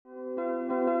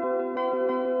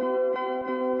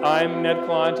I'm Ned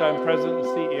Clont. I'm President and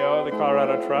CEO of the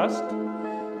Colorado Trust.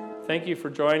 Thank you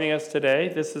for joining us today.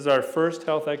 This is our first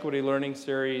Health Equity Learning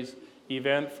Series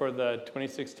event for the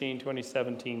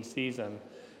 2016-2017 season,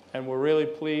 and we're really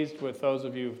pleased with those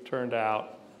of you who've turned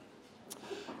out.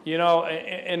 You know,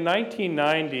 in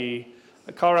 1990,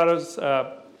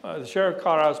 the share of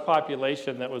Colorado's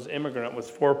population that was immigrant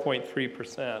was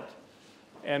 4.3%.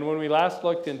 And when we last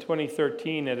looked in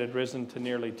 2013, it had risen to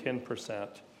nearly 10%.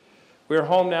 We're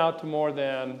home now to more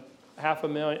than we're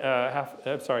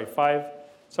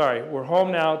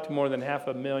home now to more than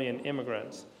 500,000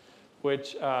 immigrants,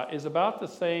 which is about the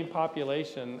same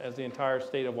population as the entire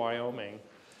state of Wyoming,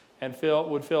 and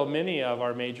would fill many of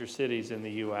our major cities in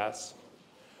the U.S.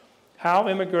 How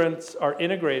immigrants are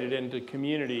integrated into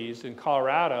communities in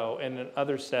Colorado and in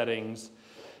other settings,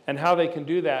 and how they can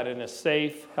do that in a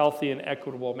safe, healthy, and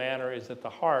equitable manner is at the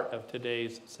heart of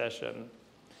today's session.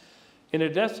 In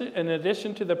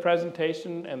addition to the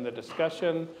presentation and the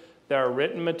discussion, there are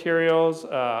written materials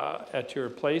at your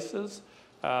places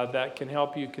that can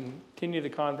help you continue the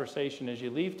conversation as you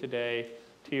leave today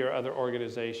to your other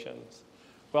organizations.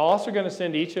 We're also going to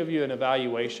send each of you an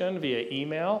evaluation via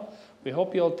email. We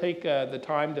hope you'll take the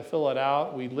time to fill it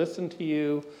out. We listen to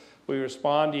you. We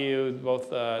respond to you, both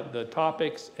the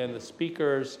topics and the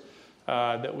speakers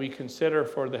that we consider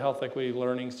for the Health Equity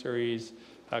Learning Series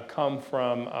come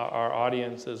from our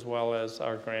audience as well as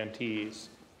our grantees.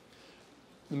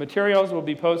 The materials will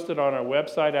be posted on our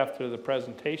website after the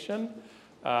presentation.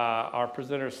 Our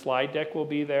presenter's slide deck will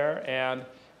be there, and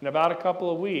in about a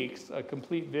couple of weeks, a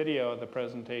complete video of the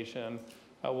presentation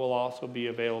will also be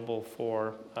available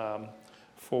for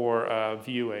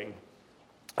viewing.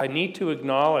 I need to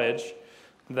acknowledge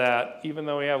that even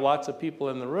though we have lots of people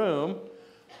in the room,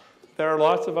 there are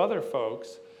lots of other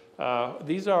folks.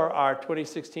 These are our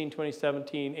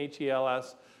 2016-2017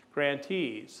 HELS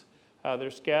grantees.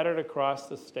 They're scattered across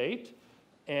the state,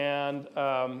 and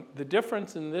the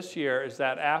difference in this year is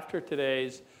that after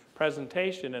today's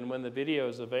presentation and when the video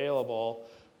is available,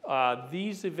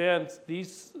 these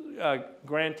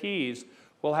grantees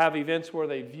will have events where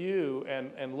they view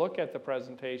and look at the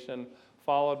presentation,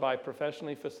 followed by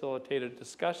professionally facilitated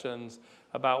discussions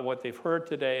about what they've heard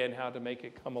today and how to make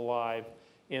it come alive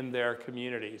in their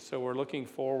community. So we're looking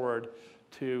forward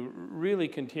to really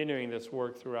continuing this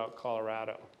work throughout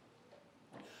Colorado.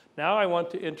 Now I want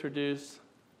to introduce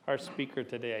our speaker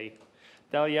today.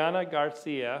 Deliana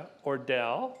Garcia, or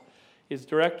Del, is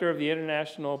Director of the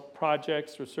International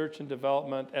Projects Research and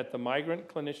Development at the Migrant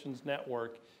Clinicians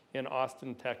Network in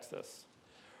Austin, Texas.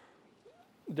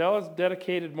 Del has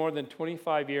dedicated more than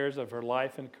 25 years of her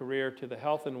life and career to the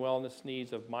health and wellness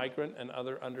needs of migrant and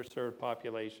other underserved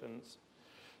populations.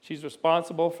 She's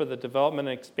responsible for the development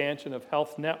and expansion of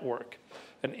Health Network,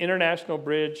 an international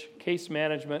bridge case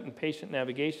management and patient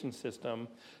navigation system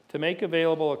to make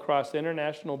available across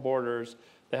international borders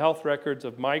the health records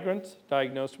of migrants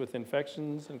diagnosed with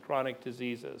infections and chronic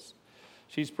diseases.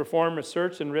 She's performed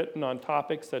research and written on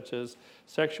topics such as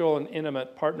sexual and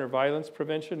intimate partner violence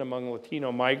prevention among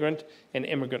Latino migrant and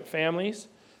immigrant families,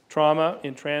 trauma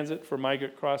in transit for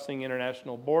migrant crossing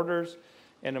international borders,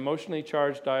 and emotionally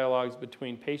charged dialogues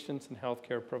between patients and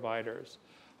healthcare providers.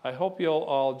 I hope you'll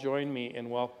all join me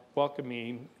in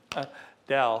welcoming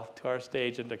Del to our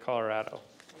stage and to Colorado.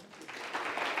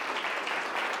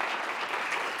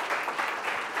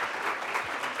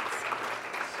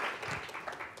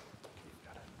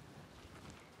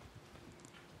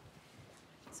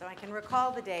 So I can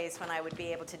recall the days when I would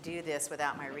be able to do this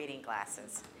without my reading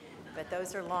glasses. But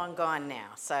those are long gone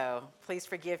now, so please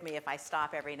forgive me if I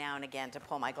stop every now and again to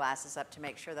pull my glasses up to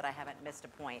make sure that I haven't missed a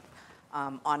point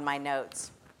on my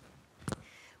notes.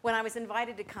 When I was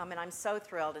invited to come, and I'm so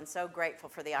thrilled and so grateful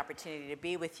for the opportunity to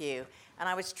be with you, and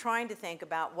I was trying to think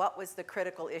about what was the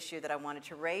critical issue that I wanted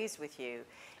to raise with you,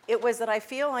 it was that I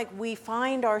feel like we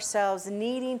find ourselves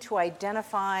needing to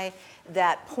identify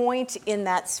that point in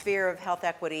that sphere of health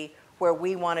equity where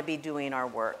we want to be doing our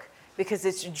work, because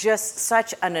it's just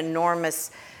such an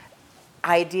enormous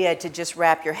idea to just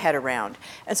wrap your head around.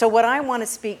 And so what I want to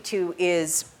speak to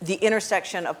is the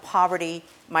intersection of poverty,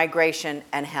 migration,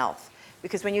 and health.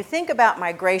 Because when you think about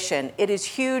migration, it is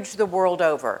huge the world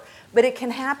over, but it can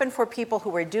happen for people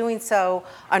who are doing so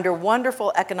under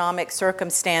wonderful economic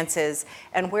circumstances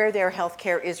and where their health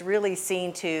care is really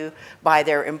seen to by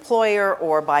their employer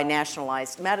or by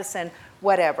nationalized medicine,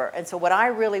 whatever. And so what I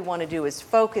really want to do is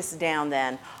focus down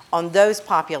then on those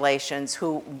populations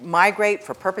who migrate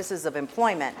for purposes of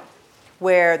employment,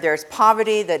 where there's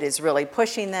poverty that is really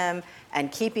pushing them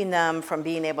and keeping them from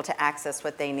being able to access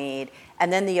what they need,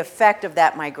 and then the effect of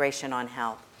that migration on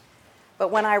health. But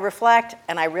when I reflect,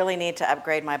 and I really need to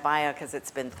upgrade my bio because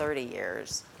it's been 30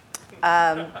 years,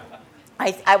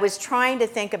 I was trying to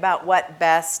think about what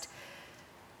best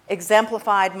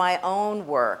exemplified my own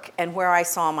work and where I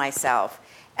saw myself.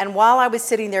 And while I was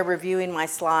sitting there reviewing my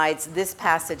slides, this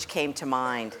passage came to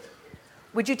mind.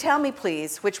 Would you tell me,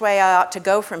 please, which way I ought to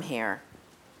go from here?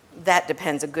 That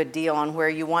depends a good deal on where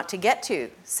you want to get to,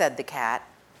 said the cat.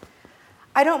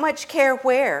 I don't much care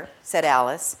where, said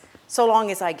Alice, so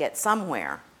long as I get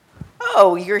somewhere.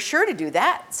 Oh, you're sure to do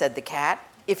that, said the cat,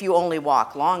 if you only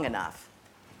walk long enough.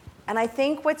 And I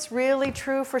think what's really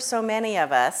true for so many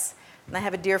of us, and I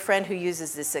have a dear friend who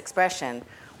uses this expression,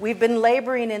 we've been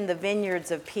laboring in the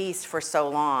vineyards of peace for so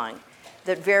long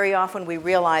that very often we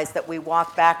realize that we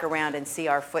walk back around and see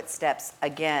our footsteps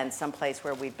again someplace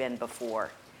where we've been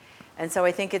before. And so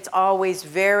I think it's always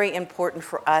very important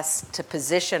for us to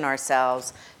position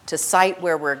ourselves, to sight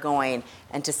where we're going,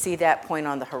 and to see that point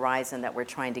on the horizon that we're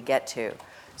trying to get to.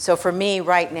 So for me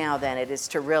right now then, it is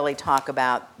to really talk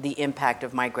about the impact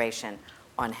of migration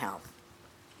on health.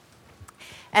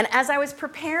 And as I was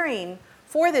preparing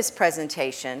for this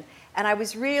presentation, and I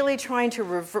was really trying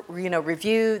to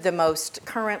review the most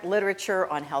current literature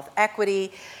on health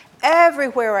equity,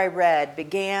 everywhere I read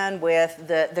began with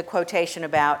the quotation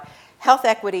about health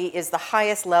equity is the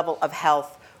highest level of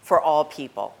health for all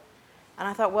people. And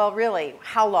I thought, well, really,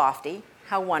 how lofty,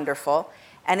 how wonderful,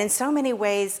 and in so many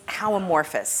ways, how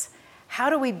amorphous. How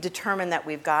do we determine that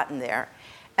we've gotten there?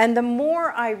 And the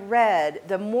more I read,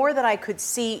 the more that I could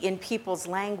see in people's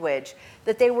language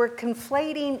that they were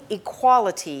conflating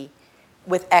equality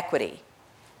with equity.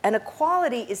 And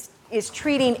equality is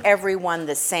treating everyone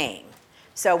the same.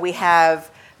 So we have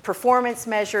performance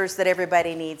measures that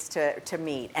everybody needs to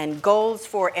meet, and goals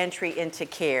for entry into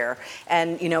care,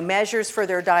 and measures for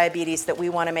their diabetes that we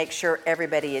want to make sure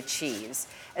everybody achieves.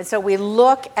 And so we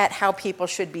look at how people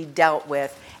should be dealt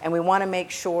with, and we want to make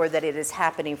sure that it is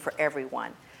happening for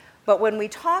everyone. But when we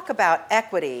talk about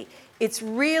equity, it's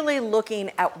really looking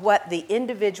at what the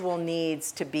individual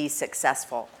needs to be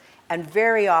successful. And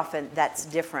very often that's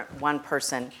different one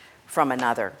person from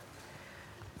another.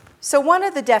 So one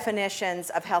of the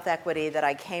definitions of health equity that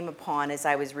I came upon as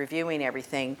I was reviewing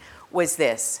everything was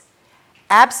this: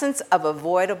 absence of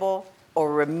avoidable or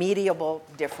remediable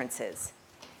differences.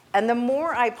 And the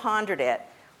more I pondered it,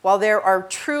 while there are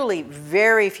truly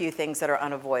very few things that are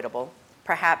unavoidable,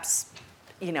 perhaps,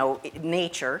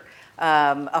 nature,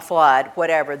 a flood,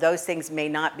 whatever, those things may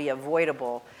not be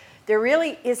avoidable, there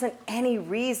really isn't any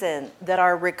reason that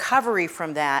our recovery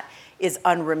from that is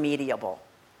unremediable.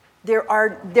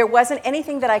 There wasn't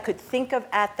anything that I could think of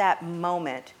at that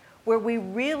moment where we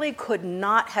really could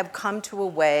not have come to a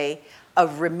way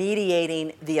of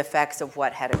remediating the effects of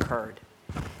what had occurred.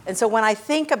 And so when I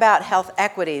think about health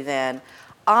equity then,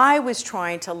 I was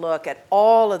trying to look at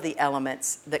all of the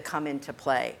elements that come into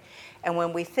play. And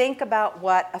when we think about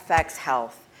what affects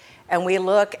health, and we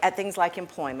look at things like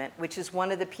employment, which is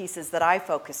one of the pieces that I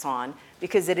focus on,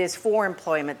 because it is for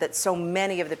employment that so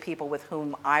many of the people with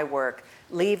whom I work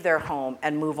leave their home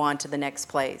and move on to the next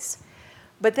place.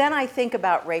 But then I think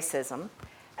about racism,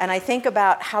 and I think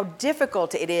about how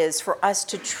difficult it is for us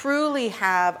to truly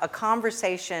have a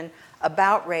conversation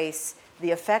about race,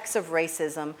 the effects of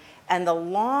racism, and the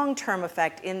long-term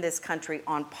effect in this country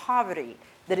on poverty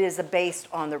that is based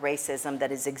on the racism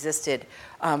that has existed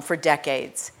for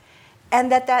decades.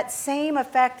 And that same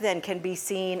effect then can be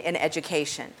seen in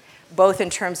education, both in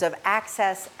terms of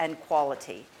access and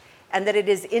quality. And that it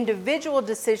is individual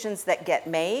decisions that get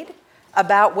made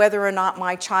about whether or not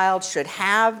my child should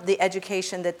have the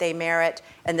education that they merit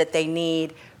and that they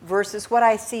need versus what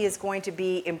I see is going to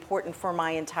be important for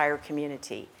my entire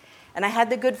community. And I had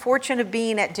the good fortune of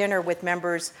being at dinner with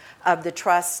members of the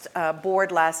trust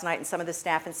board last night and some of the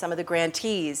staff and some of the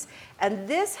grantees. And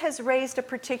this has raised a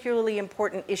particularly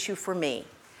important issue for me.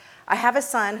 I have a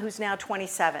son who's now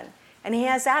 27, and he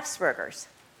has Asperger's.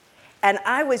 And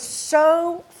I was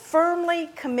so firmly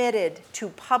committed to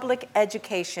public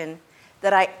education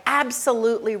that I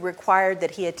absolutely required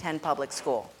that he attend public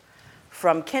school,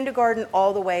 from kindergarten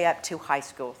all the way up to high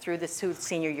school, through the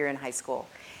senior year in high school.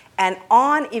 And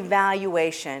on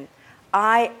evaluation,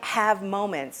 I have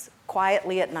moments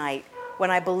quietly at night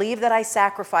when I believe that I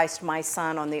sacrificed my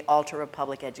son on the altar of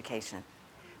public education.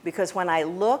 Because when I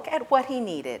look at what he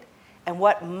needed and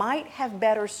what might have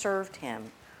better served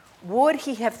him, would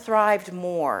he have thrived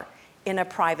more in a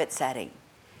private setting?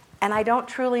 And I don't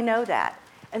truly know that.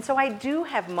 And so I do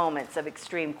have moments of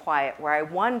extreme quiet where I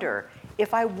wonder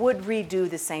if I would redo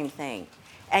the same thing.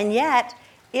 And yet,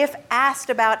 if asked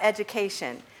about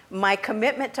education, my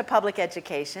commitment to public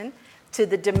education, to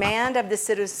the demand of the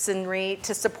citizenry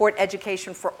to support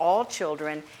education for all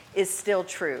children is still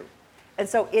true. And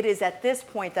so it is at this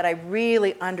point that I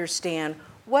really understand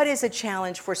what is a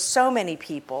challenge for so many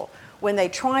people when they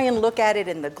try and look at it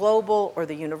in the global or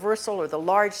the universal or the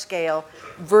large scale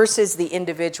versus the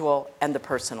individual and the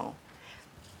personal.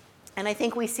 And I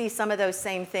think we see some of those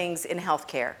same things in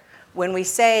healthcare. When we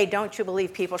say, don't you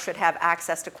believe people should have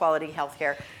access to quality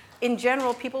healthcare? In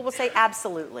general, people will say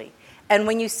absolutely. And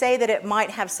when you say that it might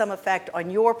have some effect on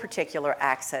your particular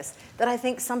access, that I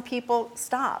think some people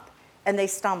stop and they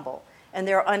stumble and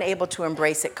they're unable to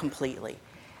embrace it completely.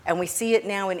 And we see it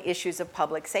now in issues of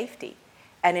public safety.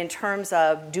 And in terms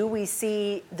of, do we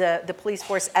see the police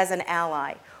force as an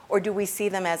ally, or do we see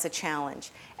them as a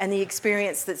challenge? And the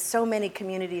experience that so many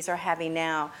communities are having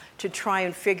now to try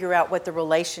and figure out what the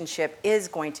relationship is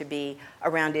going to be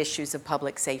around issues of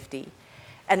public safety.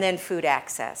 And then food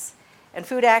access. And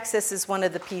food access is one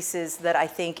of the pieces that I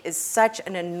think is such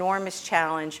an enormous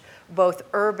challenge, both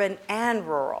urban and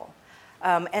rural.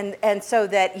 And so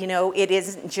that, it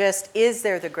isn't just, is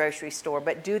there the grocery store,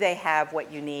 but do they have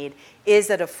what you need? Is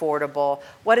it affordable?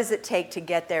 What does it take to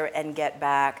get there and get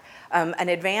back? An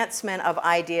advancement of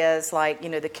ideas like,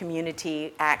 the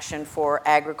community action for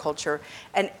agriculture,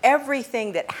 and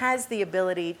everything that has the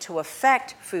ability to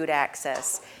affect food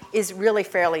access is really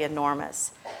fairly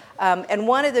enormous. And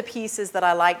one of the pieces that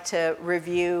I like to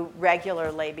review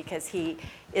regularly, because he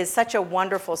is such a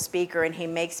wonderful speaker and he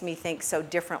makes me think so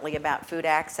differently about food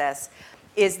access,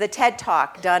 is the TED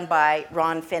Talk done by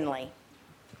Ron Finley.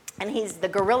 And he's the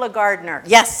guerrilla gardener.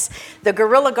 Yes, the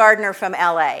guerrilla gardener from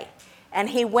LA. And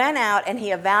he went out and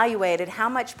he evaluated how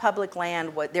much public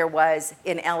land there was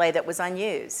in LA that was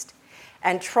unused,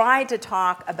 and tried to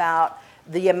talk about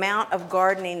the amount of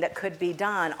gardening that could be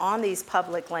done on these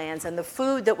public lands and the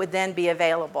food that would then be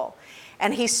available.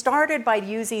 And he started by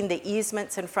using the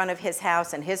easements in front of his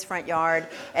house and his front yard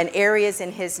and areas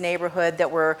in his neighborhood that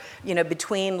were,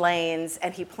 between lanes,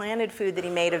 and he planted food that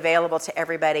he made available to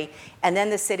everybody. And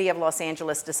then the city of Los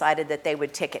Angeles decided that they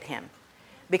would ticket him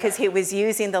because he was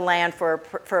using the land for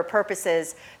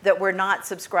purposes that were not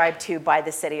subscribed to by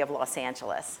the city of Los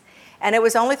Angeles. And it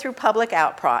was only through public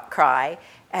outcry,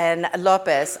 and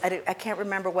Lopez, I can't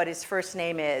remember what his first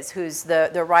name is, who's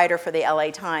the writer for the LA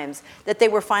Times, that they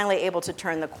were finally able to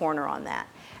turn the corner on that.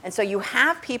 And so you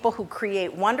have people who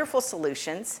create wonderful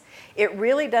solutions. It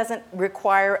really doesn't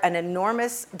require an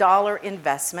enormous dollar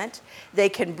investment. They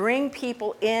can bring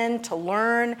people in to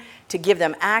learn, to give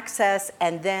them access,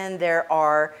 and then there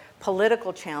are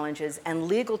political challenges and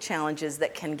legal challenges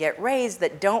that can get raised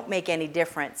that don't make any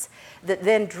difference, that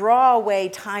then draw away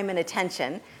time and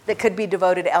attention that could be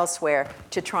devoted elsewhere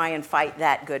to try and fight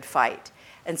that good fight.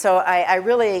 And so I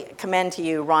really commend to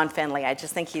you Ron Finley. I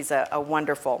just think he's a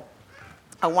wonderful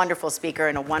speaker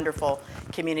and a wonderful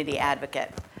community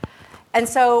advocate. And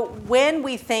so when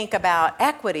we think about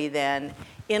equity then,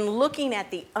 in looking at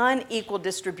the unequal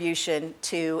distribution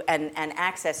to and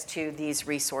access to these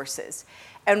resources,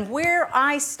 and where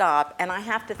I stop, and I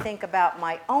have to think about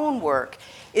my own work,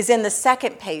 is in the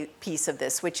second piece of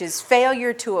this, which is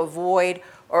failure to avoid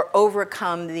or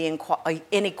overcome the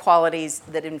inequalities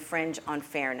that infringe on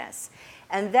fairness.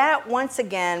 And that, once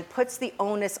again, puts the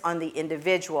onus on the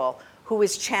individual who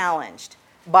is challenged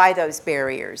by those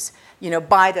barriers,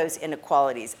 by those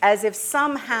inequalities, as if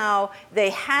somehow they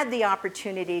had the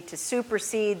opportunity to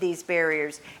supersede these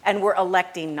barriers and were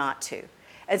electing not to.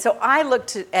 And so I look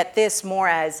at this more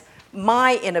as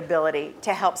my inability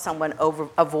to help someone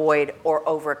avoid or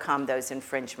overcome those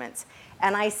infringements.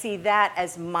 And I see that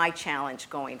as my challenge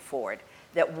going forward,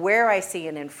 that where I see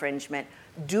an infringement,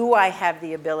 do I have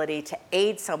the ability to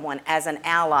aid someone as an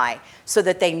ally so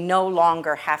that they no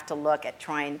longer have to look at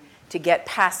trying to get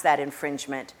past that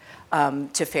infringement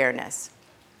to fairness?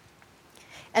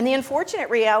 And the unfortunate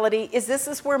reality is this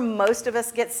is where most of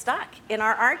us get stuck in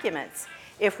our arguments.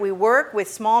 If we work with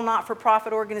small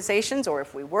not-for-profit organizations, or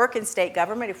if we work in state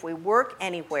government, if we work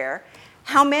anywhere,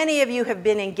 how many of you have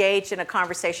been engaged in a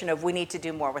conversation of we need to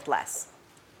do more with less?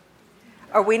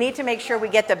 Or we need to make sure we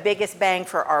get the biggest bang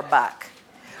for our buck?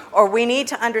 Or we need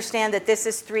to understand that this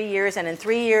is 3 years, and in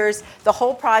 3 years, the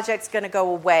whole project's going to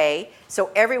go away. So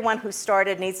everyone who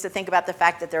started needs to think about the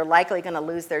fact that they're likely going to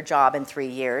lose their job in 3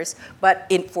 years. But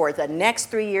for the next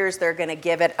 3 years, they're going to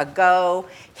give it a go,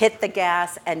 hit the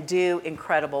gas, and do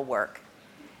incredible work.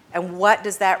 And what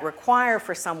does that require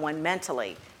for someone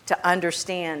mentally to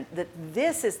understand that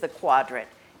this is the quadrant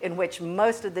in which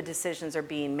most of the decisions are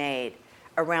being made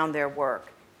around their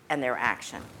work and their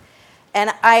action? And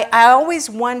I always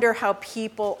wonder how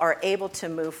people are able to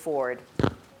move forward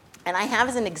And I have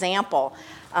as an example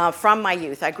from my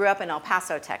youth. I grew up in El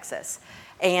Paso, Texas,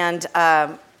 and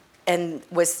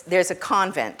there's a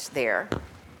convent there.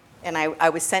 And I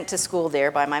was sent to school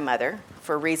there by my mother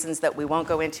for reasons that we won't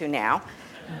go into now.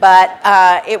 But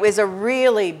it was a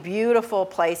really beautiful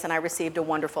place, and I received a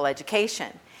wonderful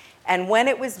education. And when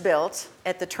it was built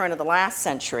at the turn of the last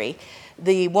century,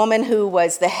 the woman who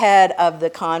was the head of the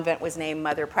convent was named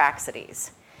Mother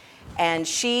Praxedes. And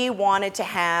she wanted to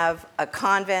have a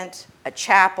convent, a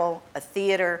chapel, a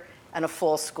theater, and a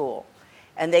full school.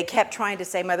 And they kept trying to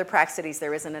say, Mother Praxedes,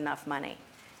 there isn't enough money.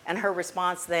 And her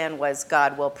response then was,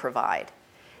 God will provide.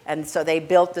 And so they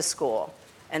built the school,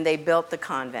 and they built the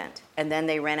convent, and then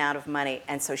they ran out of money.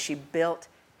 And so she built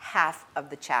half of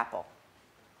the chapel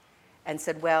and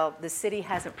said, well, the city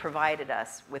hasn't provided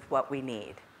us with what we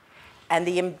need. And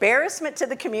the embarrassment to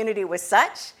the community was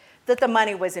such that the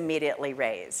money was immediately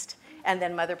raised. And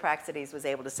then Mother Praxedes was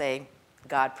able to say,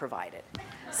 God provided.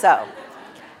 So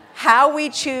how we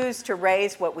choose to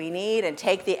raise what we need and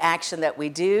take the action that we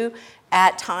do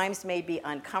at times may be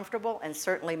uncomfortable and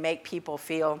certainly make people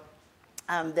feel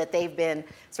that they've been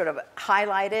sort of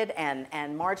highlighted and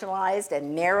marginalized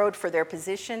and narrowed for their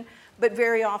position. But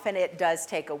very often it does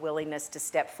take a willingness to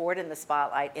step forward in the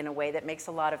spotlight in a way that makes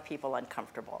a lot of people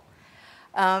uncomfortable.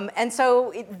 And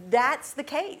so that's the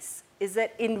case, is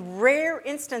that in rare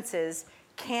instances,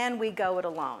 can we go it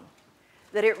alone?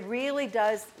 That it really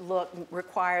does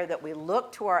require that we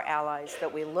look to our allies,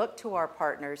 that we look to our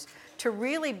partners to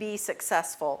really be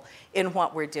successful in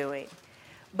what we're doing.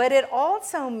 But it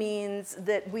also means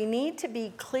that we need to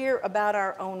be clear about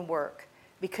our own work,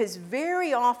 because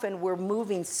very often we're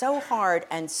moving so hard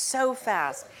and so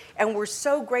fast, and we're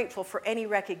so grateful for any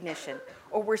recognition,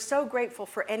 or we're so grateful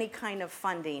for any kind of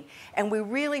funding, and we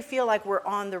really feel like we're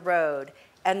on the road.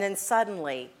 And then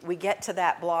suddenly we get to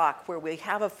that block where we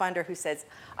have a funder who says,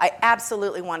 I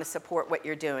absolutely want to support what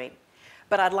you're doing,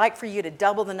 but I'd like for you to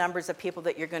double the numbers of people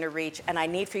that you're going to reach, and I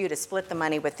need for you to split the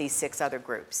money with these 6 other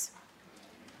groups.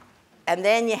 And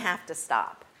then you have to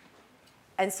stop.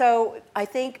 And so I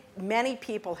think many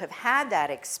people have had that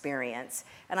experience,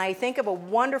 and I think of a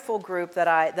wonderful group that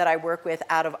I work with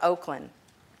out of Oakland,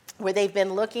 where they've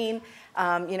been looking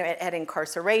at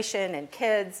incarceration and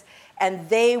kids, and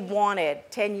they wanted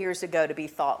 10 years ago to be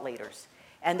thought leaders.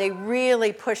 And they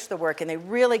really pushed the work, and they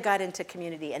really got into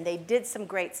community, and they did some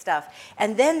great stuff.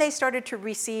 And then they started to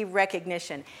receive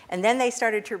recognition, and then they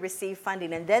started to receive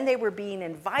funding, and then they were being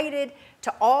invited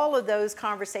to all of those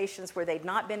conversations where they'd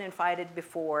not been invited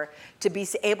before to be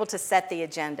able to set the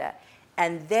agenda.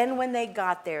 And then when they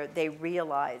got there, they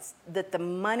realized that the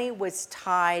money was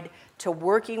tied to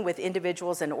working with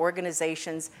individuals and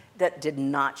organizations that did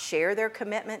not share their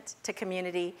commitment to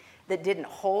community, that didn't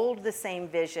hold the same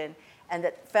vision, and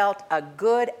that felt a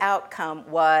good outcome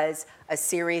was a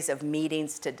series of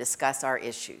meetings to discuss our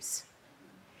issues.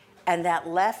 And that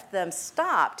left them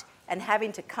stopped and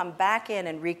having to come back in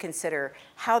and reconsider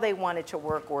how they wanted to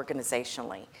work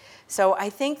organizationally. So I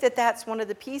think that that's one of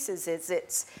the pieces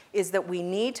is that we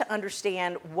need to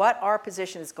understand what our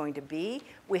position is going to be.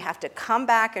 We have to come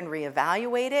back and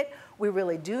reevaluate it. We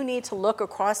really do need to look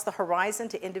across the horizon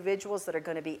to individuals that are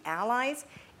going to be allies.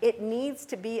 It needs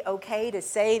to be okay to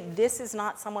say this is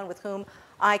not someone with whom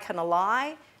I can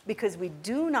ally, because we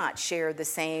do not share the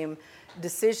same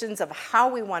decisions of how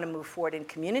we want to move forward in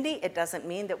community. It doesn't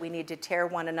mean that we need to tear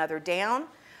one another down,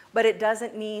 but it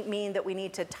doesn't mean that we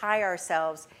need to tie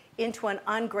ourselves into an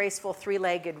ungraceful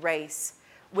 3-legged race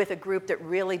with a group that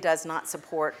really does not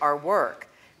support our work,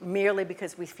 merely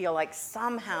because we feel like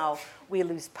somehow we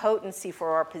lose potency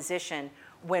for our position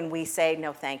when we say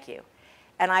no thank you.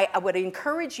 And I would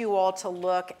encourage you all to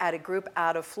look at a group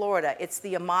out of Florida. It's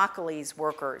the Immokalee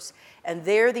workers. And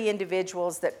they're the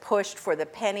individuals that pushed for the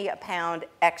penny a pound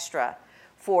extra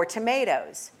for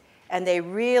tomatoes. And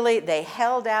they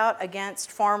held out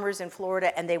against farmers in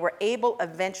Florida, and they were able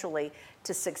eventually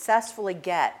to successfully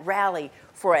rally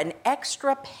for an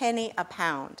extra penny a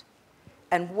pound.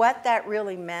 And what that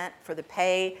really meant for the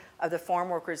pay of the farm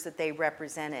workers that they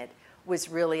represented was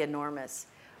really enormous.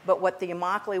 But what the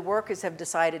Immokalee workers have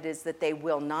decided is that they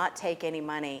will not take any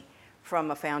money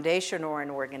from a foundation or an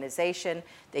organization.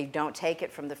 They don't take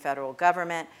it from the federal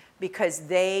government, because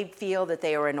they feel that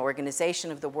they are an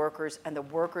organization of the workers, and the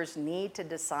workers need to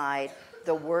decide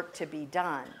the work to be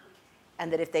done.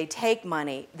 And that if they take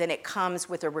money, then it comes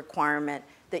with a requirement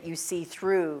that you see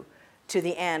through to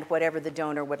the end whatever the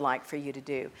donor would like for you to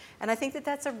do. And I think that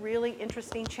that's a really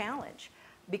interesting challenge,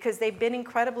 because they've been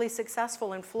incredibly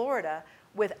successful in Florida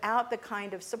without the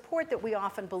kind of support that we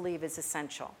often believe is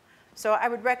essential. So I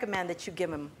would recommend that you give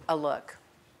them a look.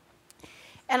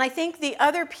 And I think the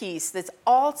other piece that's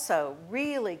also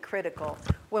really critical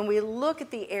when we look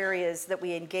at the areas that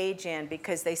we engage in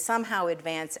because they somehow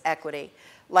advance equity,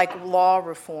 like law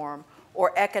reform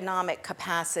or economic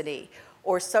capacity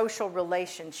or social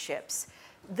relationships,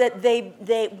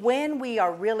 that when we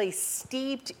are really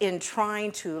steeped in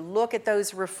trying to look at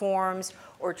those reforms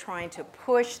or trying to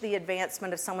push the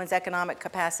advancement of someone's economic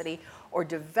capacity or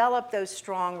develop those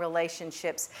strong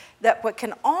relationships, that what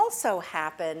can also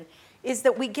happen is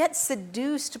that we get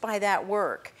seduced by that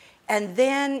work. And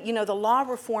then, the law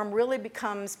reform really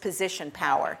becomes position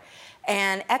power.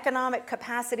 And economic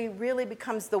capacity really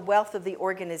becomes the wealth of the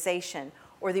organization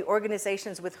or the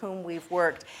organizations with whom we've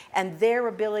worked. And their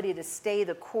ability to stay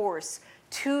the course,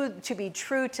 to be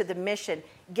true to the mission,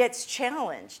 gets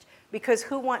challenged. Because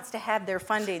who wants to have their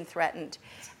funding threatened?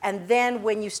 And then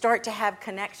when you start to have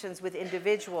connections with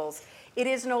individuals, it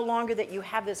is no longer that you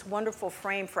have this wonderful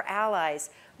frame for allies,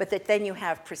 but that then you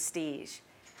have prestige.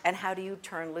 And how do you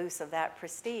turn loose of that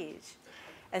prestige?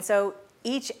 And so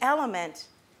each element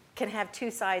can have two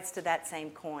sides to that same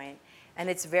coin. And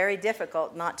it's very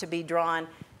difficult not to be drawn,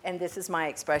 and this is my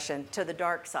expression, to the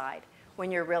dark side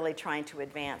when you're really trying to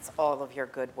advance all of your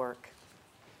good work.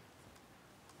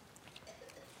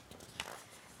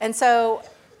 And so,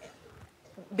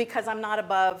 because I'm not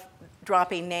above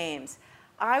dropping names,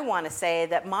 I want to say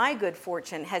that my good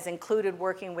fortune has included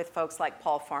working with folks like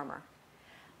Paul Farmer.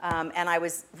 And I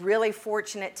was really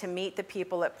fortunate to meet the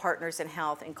people at Partners in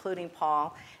Health, including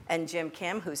Paul and Jim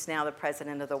Kim, who's now the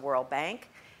president of the World Bank,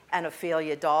 and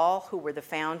Ophelia Dahl, who were the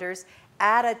founders,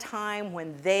 at a time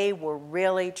when they were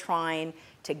really trying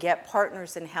to get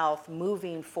Partners in Health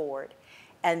moving forward.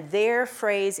 And their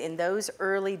phrase in those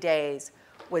early days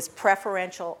was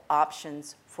preferential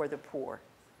options for the poor.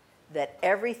 That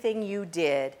everything you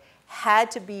did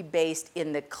had to be based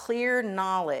in the clear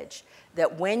knowledge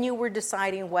that when you were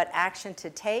deciding what action to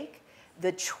take,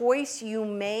 the choice you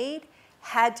made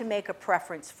had to make a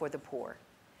preference for the poor.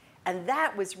 And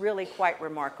that was really quite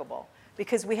remarkable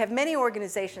because we have many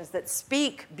organizations that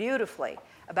speak beautifully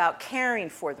about caring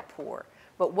for the poor,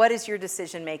 but what is your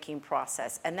decision-making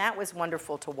process? And that was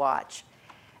wonderful to watch.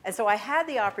 And so I had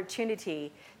the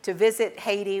opportunity to visit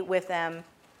Haiti with them.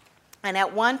 And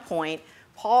at one point,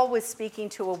 Paul was speaking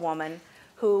to a woman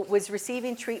who was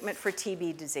receiving treatment for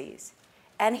TB disease.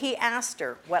 And he asked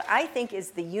her what I think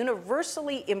is the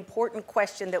universally important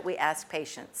question that we ask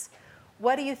patients.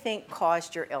 What do you think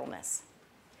caused your illness?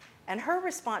 And her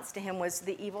response to him was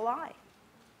the evil eye.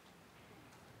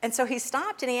 And so he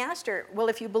stopped and he asked her, well,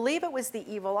 if you believe it was the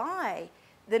evil eye,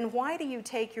 then why do you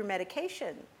take your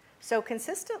medication so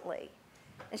consistently?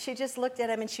 And she just looked at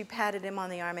him and she patted him on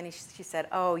the arm and she said,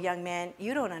 oh, young man,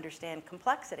 you don't understand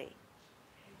complexity.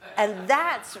 And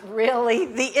that's really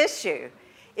the issue,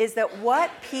 is that what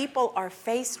people are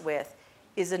faced with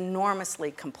is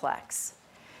enormously complex.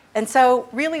 And so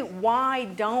really, why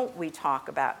don't we talk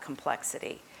about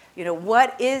complexity?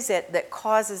 What is it that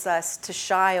causes us to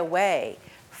shy away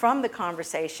from the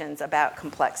conversations about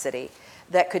complexity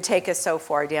that could take us so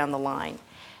far down the line?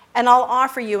 And I'll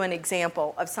offer you an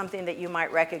example of something that you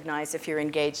might recognize if you're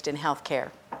engaged in healthcare.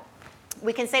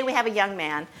 We can say we have a young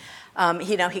man,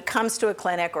 he comes to a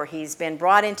clinic or he's been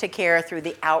brought into care through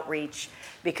the outreach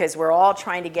because we're all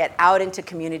trying to get out into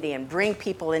community and bring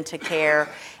people into care,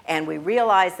 and we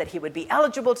realize that he would be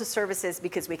eligible to services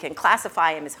because we can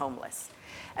classify him as homeless.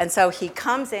 And so he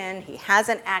comes in, he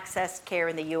hasn't accessed care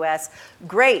in the US.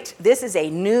 Great, this is a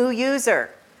new user.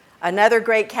 Another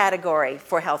great category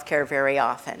for healthcare very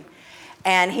often.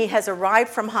 And he has arrived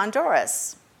from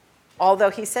Honduras, although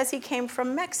he says he came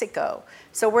from Mexico.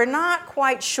 So we're not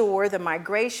quite sure the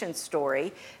migration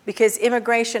story because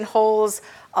immigration holds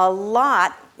a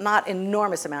lot, not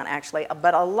enormous amount actually,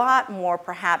 but a lot more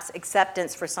perhaps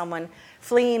acceptance for someone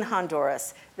fleeing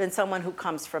Honduras than someone who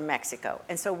comes from Mexico.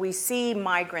 And so we see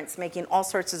migrants making all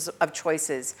sorts of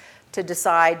choices to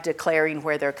decide declaring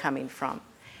where they're coming from.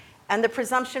 And the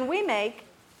presumption we make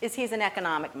is he's an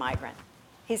economic migrant.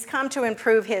 He's come to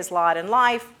improve his lot in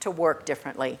life, to work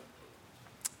differently.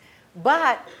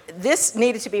 But this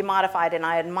needed to be modified, and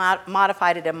I had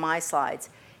modified it in my slides.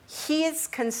 His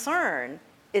concern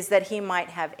is that he might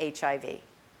have HIV.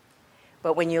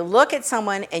 But when you look at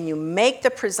someone and you make the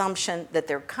presumption that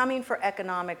they're coming for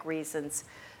economic reasons,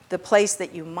 the place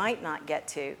that you might not get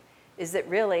to is that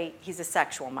really he's a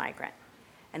sexual migrant.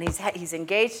 And he's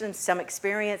engaged in some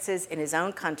experiences in his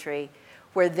own country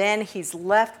where then he's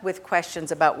left with questions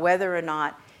about whether or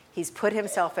not he's put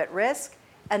himself at risk,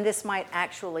 and this might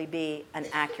actually be an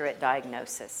accurate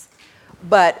diagnosis.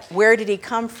 But where did he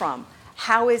come from?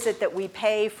 How is it that we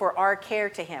pay for our care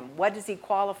to him? What does he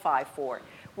qualify for?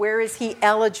 Where is he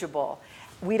eligible?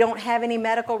 We don't have any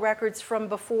medical records from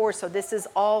before, so this is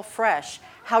all fresh.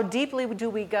 How deeply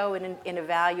do we go in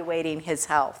evaluating his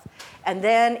health? And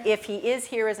then if he is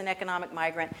here as an economic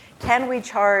migrant, can we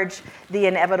charge the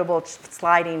inevitable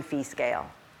sliding fee scale?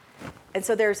 And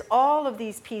so there's all of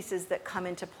these pieces that come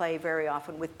into play very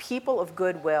often with people of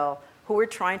goodwill who are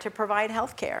trying to provide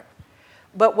health care.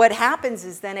 But what happens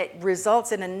is then it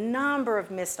results in a number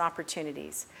of missed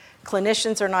opportunities.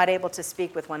 Clinicians are not able to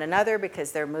speak with one another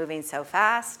because they're moving so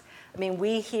fast. I mean,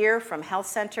 we hear from health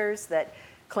centers that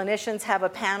clinicians have a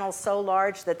panel so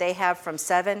large that they have from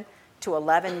 7 to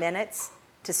 11 minutes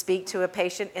to speak to a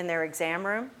patient in their exam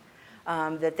room,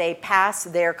 that they pass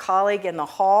their colleague in the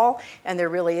hall and there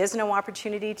really is no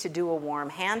opportunity to do a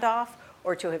warm handoff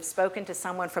or to have spoken to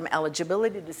someone from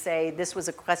eligibility to say this was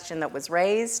a question that was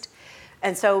raised.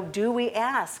 And so do we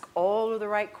ask all of the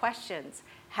right questions?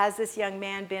 Has this young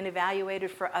man been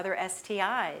evaluated for other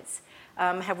STIs?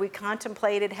 Have we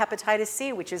contemplated hepatitis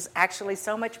C, which is actually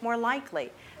so much more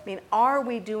likely? I mean, are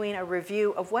we doing a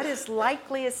review of what is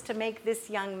likeliest to make this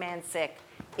young man sick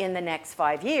in the next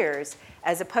 5 years,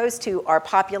 as opposed to our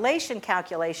population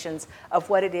calculations of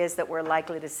what it is that we're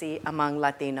likely to see among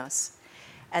Latinos?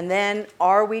 And then,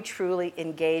 are we truly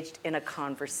engaged in a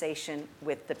conversation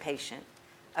with the patient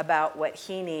about what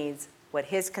he needs, what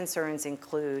his concerns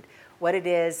include, what it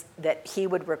is that he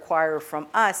would require from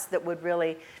us that would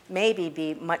really maybe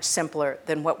be much simpler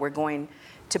than what we're going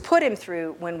to put him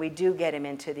through when we do get him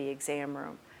into the exam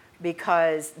room?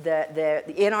 Because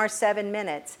in our 7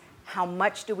 minutes, how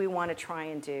much do we want to try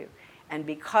and do? And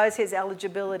because his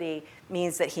eligibility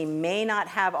means that he may not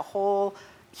have a whole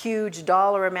huge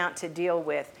dollar amount to deal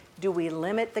with, do we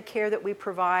limit the care that we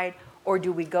provide, or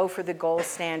do we go for the gold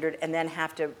standard and then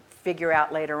have to figure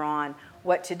out later on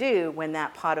what to do when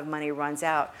that pot of money runs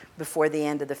out before the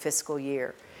end of the fiscal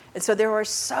year? And so there are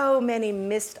so many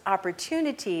missed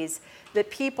opportunities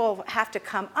that people have to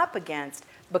come up against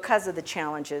because of the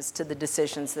challenges to the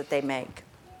decisions that they make.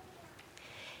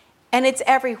 And it's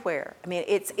everywhere. I mean,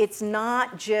 it's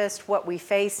not just what we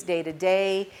face day to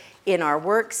day in our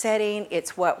work setting.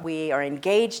 It's what we are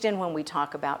engaged in when we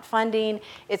talk about funding.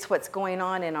 It's what's going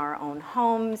on in our own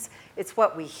homes. It's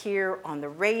what we hear on the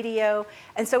radio.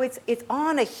 And so it's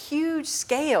on a huge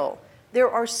scale. There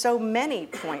are so many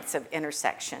points of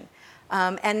intersection.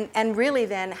 And really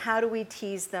then, how do we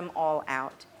tease them all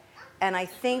out? And I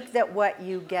think that what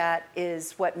you get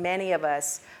is what many of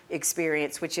us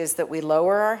experience, which is that we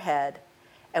lower our head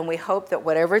and we hope that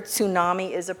whatever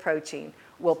tsunami is approaching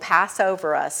will pass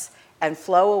over us and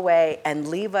flow away and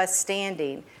leave us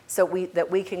standing so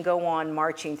that we can go on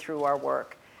marching through our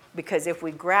work. Because if we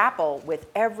grapple with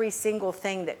every single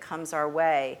thing that comes our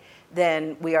way,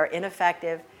 then we are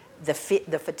ineffective, the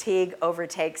fatigue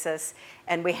overtakes us,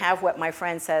 and we have what my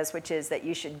friend says, which is that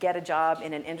you should get a job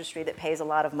in an industry that pays a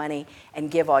lot of money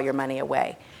and give all your money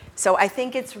away. So I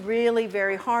think it's really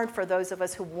very hard for those of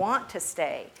us who want to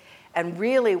stay and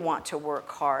really want to work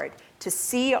hard to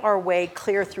see our way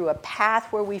clear through a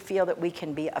path where we feel that we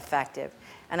can be effective.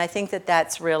 And I think that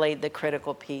that's really the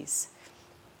critical piece.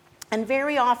 And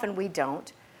very often we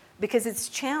don't, because it's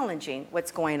challenging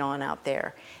what's going on out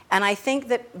there. And I think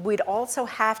that we'd also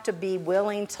have to be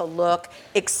willing to look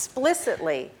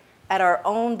explicitly at our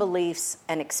own beliefs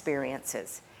and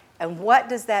experiences. And what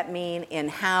does that mean in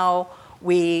how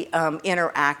we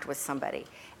interact with somebody?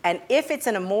 And if it's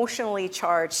an emotionally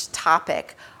charged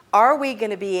topic, are we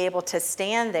going to be able to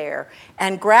stand there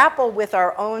and grapple with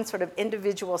our own sort of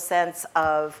individual sense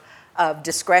of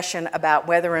discretion about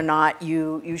whether or not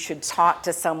you should talk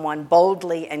to someone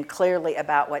boldly and clearly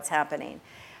about what's happening?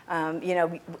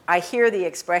 I hear the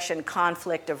expression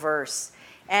conflict averse,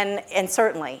 and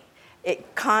certainly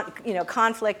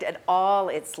conflict at all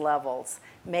its levels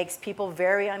makes people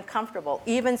very uncomfortable.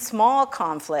 Even small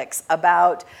conflicts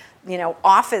about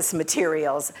office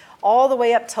materials, all the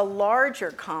way up to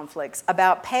larger conflicts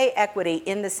about pay equity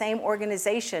in the same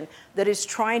organization that is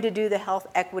trying to do the health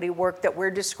equity work that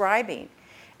we're describing,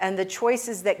 and the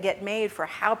choices that get made for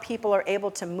how people are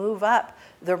able to move up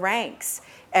the ranks,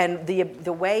 and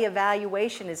the way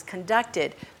evaluation is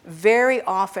conducted very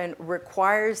often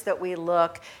requires that we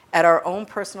look at our own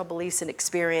personal beliefs and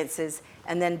experiences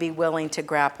and then be willing to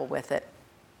grapple with it.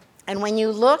 And when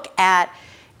you look at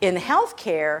in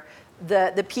healthcare,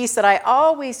 the piece that I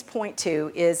always point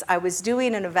to is I was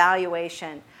doing an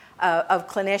evaluation of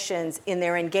clinicians in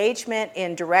their engagement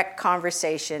in direct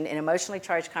conversation, in emotionally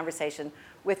charged conversation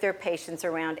with their patients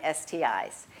around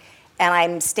STIs. And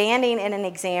I'm standing in an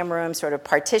exam room, sort of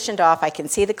partitioned off. I can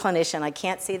see the clinician. I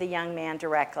can't see the young man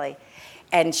directly.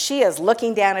 And she is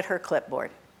looking down at her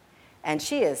clipboard. And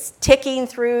she is ticking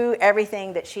through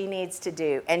everything that she needs to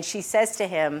do. And she says to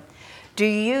him, do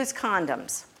you use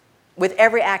condoms with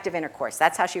every act of intercourse?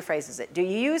 That's how she phrases it. Do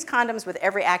you use condoms with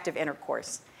every act of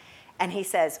intercourse? And he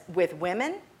says, with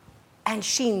women? And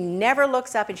she never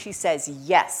looks up and she says,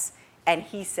 yes. And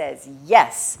he says,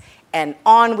 yes. And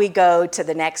on we go to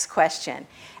the next question.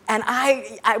 And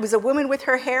I was a woman with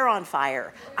her hair on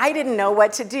fire. I didn't know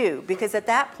what to do because at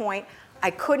that point, I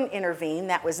couldn't intervene.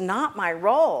 That was not my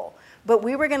role. But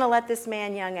we were going to let this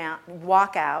man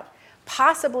walk out,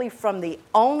 possibly from the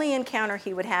only encounter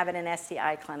he would have in an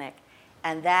STI clinic.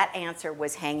 And that answer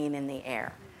was hanging in the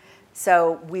air.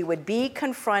 So we would be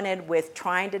confronted with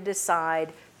trying to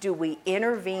decide, do we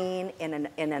intervene in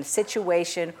a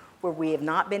situation where we have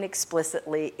not been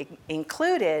explicitly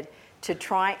included to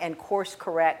try and course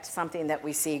correct something that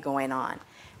we see going on.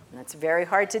 And that's very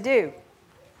hard to do.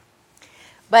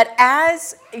 But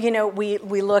as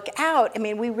we look out,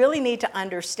 we really need to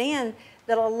understand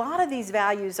that a lot of these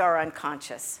values are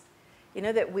unconscious.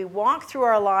 That we walk through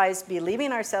our lives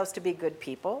believing ourselves to be good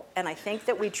people, and I think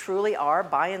that we truly are,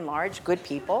 by and large, good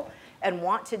people, and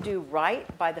want to do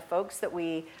right by the folks that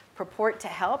we purport to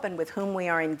help and with whom we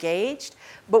are engaged.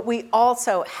 But we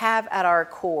also have at our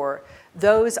core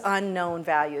those unknown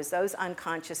values, those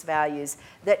unconscious values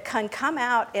that can come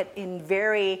out in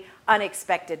very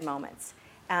unexpected moments.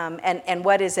 And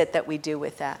what is it that we do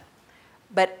with that?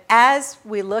 But as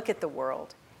we look at the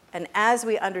world, and as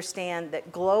we understand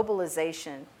that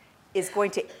globalization is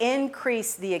going to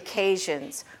increase the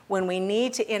occasions when we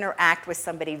need to interact with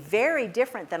somebody very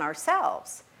different than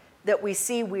ourselves, that we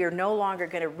see we are no longer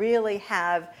going to really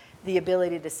have the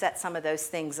ability to set some of those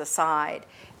things aside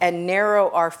and narrow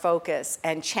our focus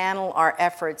and channel our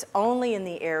efforts only in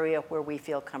the area where we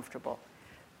feel comfortable.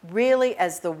 Really,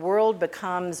 as the world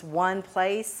becomes one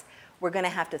place, we're going to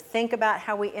have to think about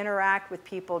how we interact with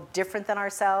people different than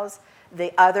ourselves,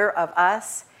 the other of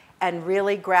us, and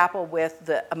really grapple with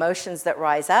the emotions that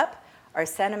rise up, our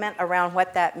sentiment around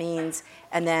what that means,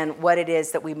 and then what it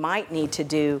is that we might need to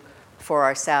do for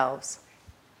ourselves.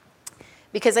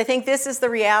 Because I think this is the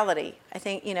reality. I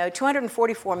think,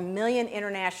 244 million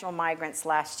international migrants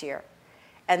last year.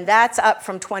 And that's up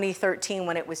from 2013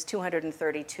 when it was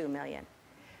 232 million.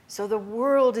 So the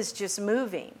world is just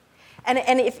moving. And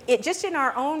if it just in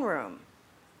our own room,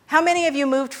 how many of you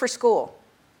moved for school?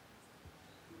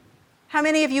 How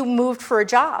many of you moved for a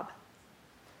job?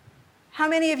 How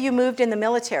many of you moved in the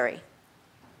military?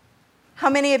 How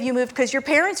many of you moved because your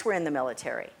parents were in the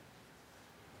military?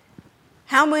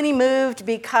 How many moved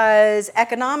because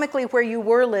economically where you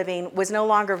were living was no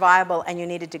longer viable and you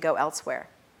needed to go elsewhere?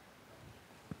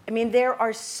 There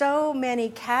are so many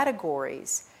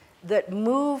categories that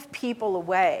move people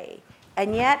away.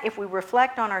 And yet, if we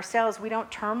reflect on ourselves, we don't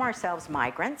term ourselves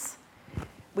migrants.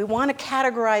 We want to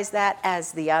categorize that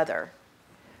as the other.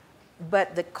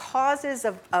 But the causes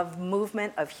of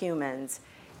movement of humans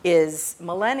is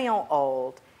millennial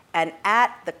old, and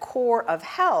at the core of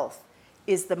health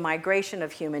is the migration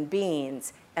of human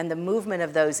beings and the movement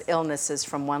of those illnesses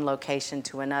from one location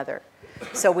to another.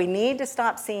 So we need to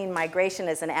stop seeing migration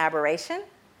as an aberration,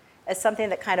 as something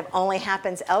that kind of only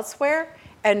happens elsewhere,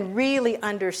 and really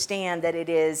understand that it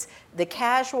is the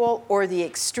casual or the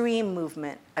extreme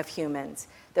movement of humans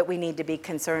that we need to be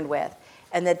concerned with,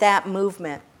 and that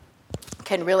movement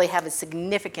can really have a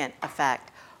significant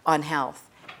effect on health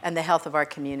and the health of our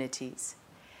communities.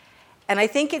 And I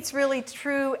think it's really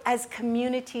true as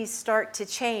communities start to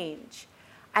change.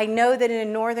 I know that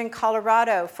in northern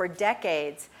Colorado for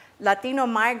decades, Latino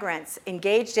migrants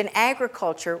engaged in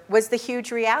agriculture was the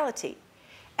huge reality.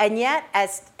 And yet,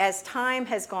 as time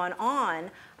has gone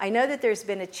on, I know that there's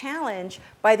been a challenge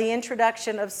by the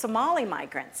introduction of Somali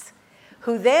migrants,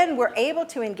 who then were able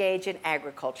to engage in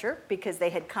agriculture because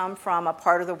they had come from a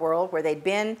part of the world where they'd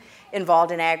been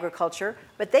involved in agriculture,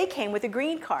 but they came with a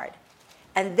green card,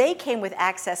 and they came with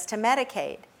access to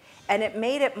Medicaid. And it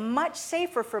made it much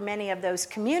safer for many of those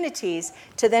communities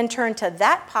to then turn to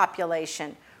that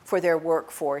population for their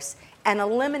workforce and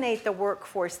eliminate the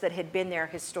workforce that had been there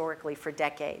historically for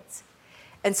decades.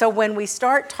 And so when we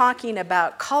start talking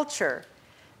about culture,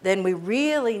 then we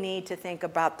really need to think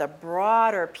about the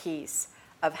broader piece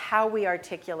of how we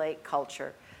articulate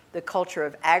culture. The culture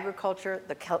of agriculture,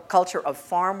 the culture of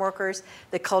farm workers,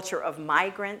 the culture of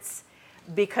migrants,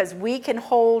 because we can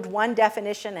hold one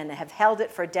definition and have held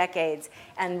it for decades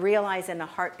and realize in a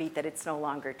heartbeat that it's no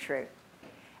longer true.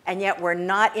 And yet we're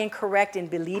not incorrect in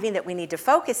believing that we need to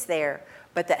focus there,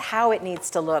 but that how it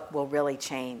needs to look will really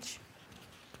change.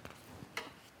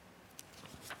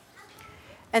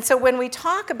 And so when we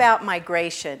talk about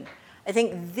migration, I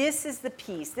think this is the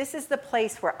piece. This is the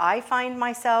place where I find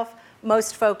myself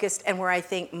most focused and where I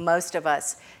think most of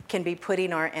us can be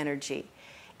putting our energy.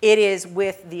 It is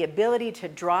with the ability to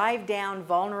drive down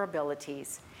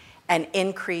vulnerabilities and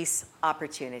increase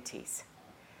opportunities.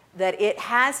 That it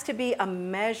has to be a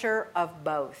measure of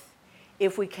both.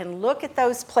 If we can look at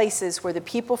those places where the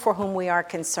people for whom we are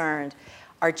concerned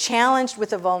are challenged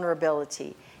with a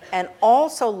vulnerability, and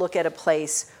also look at a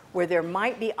place where there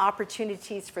might be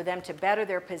opportunities for them to better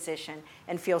their position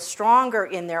and feel stronger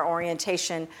in their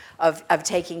orientation of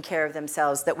taking care of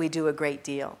themselves, that we do a great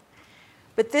deal.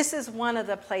 But this is one of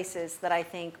the places that I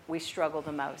think we struggle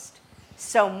the most.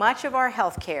 So much of our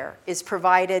health care is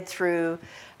provided through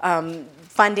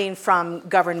funding from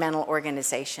governmental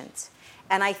organizations.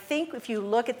 And I think if you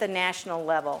look at the national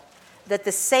level, that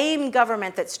the same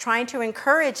government that's trying to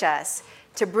encourage us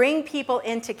to bring people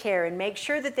into care and make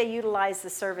sure that they utilize the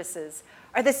services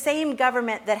are the same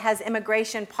government that has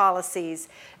immigration policies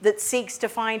that seeks to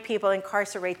find people,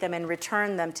 incarcerate them, and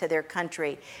return them to their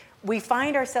country. We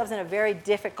find ourselves in a very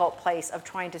difficult place of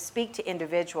trying to speak to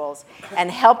individuals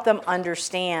and help them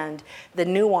understand the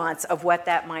nuance of what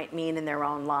that might mean in their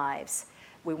own lives.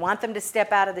 We want them to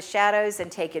step out of the shadows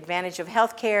and take advantage of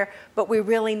health care, but we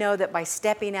really know that by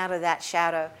stepping out of that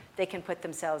shadow, they can put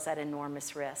themselves at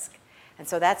enormous risk. And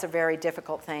so that's a very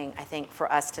difficult thing, I think,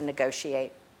 for us to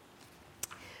negotiate.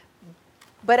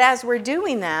 But as we're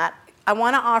doing that, I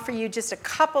want to offer you just a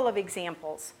couple of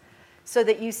examples so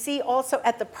that you see also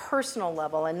at the personal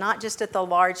level and not just at the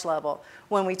large level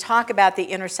when we talk about the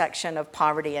intersection of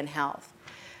poverty and health.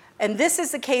 And this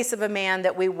is the case of a man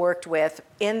that we worked with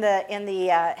in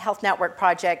the Health Network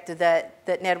project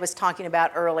that Ned was talking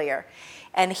about earlier.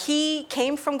 And he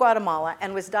came from Guatemala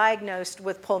and was diagnosed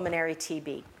with pulmonary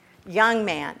TB. Young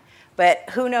man, but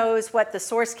who knows what the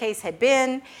source case had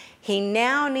been. He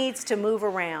now needs to move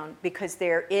around because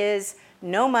there is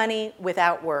no money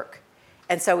without work.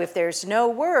 And so if there's no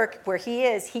work where he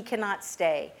is, he cannot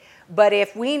stay. But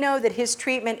if we know that his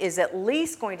treatment is at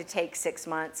least going to take 6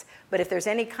 months, but if there's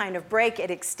any kind of break, it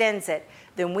extends it,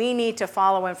 then we need to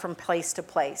follow him from place to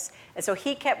place. And so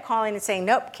he kept calling and saying,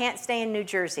 nope, can't stay in New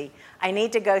Jersey. I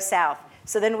need to go south.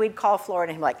 So then we'd call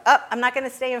Florida and he'd be like, oh, I'm not going to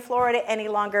stay in Florida any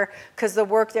longer because the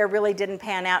work there really didn't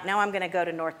pan out. Now I'm going to go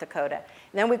to North Dakota. And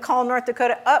then we'd call North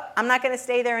Dakota, oh, I'm not going to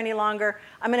stay there any longer.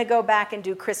 I'm going to go back and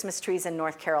do Christmas trees in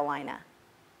North Carolina.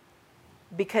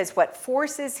 Because what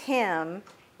forces him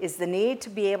is the need to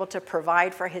be able to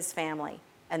provide for his family.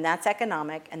 And that's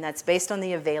economic, and that's based on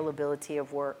the availability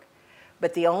of work.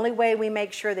 But the only way we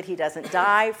make sure that he doesn't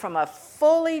die from a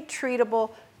fully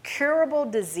treatable, curable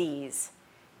disease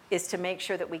is to make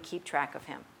sure that we keep track of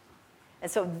him. And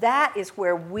so that is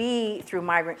where we, through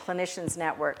Migrant Clinicians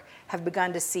Network, have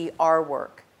begun to see our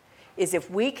work, is if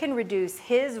we can reduce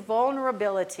his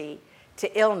vulnerability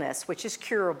to illness, which is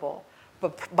curable,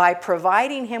 but by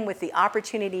providing him with the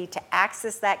opportunity to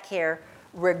access that care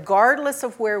regardless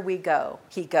of where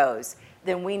he goes,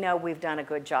 then we know we've done a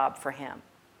good job for him.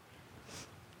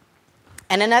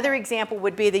 And another example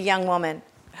would be the young woman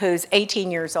who's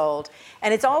 18 years old.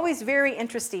 And it's always very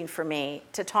interesting for me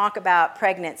to talk about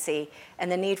pregnancy and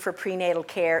the need for prenatal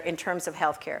care in terms of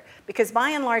health care. Because by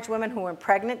and large, women who are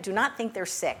pregnant do not think they're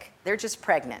sick. They're just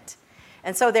pregnant.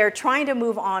 And so they're trying to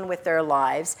move on with their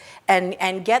lives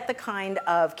and get the kind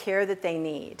of care that they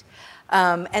need.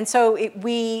 And so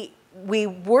we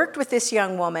worked with this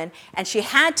young woman, and she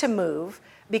had to move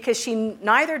because she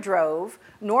neither drove,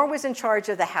 nor was in charge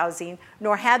of the housing,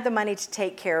 nor had the money to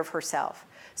take care of herself.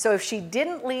 So if she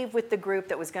didn't leave with the group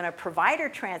that was going to provide her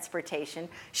transportation,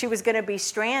 she was going to be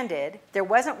stranded, there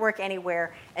wasn't work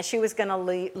anywhere, and she was going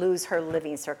to lose her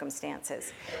living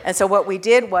circumstances. And so what we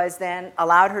did was then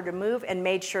allowed her to move and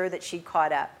made sure that she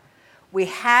caught up. We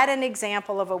had an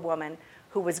example of a woman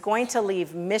who was going to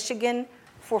leave Michigan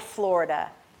for Florida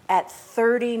at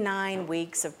 39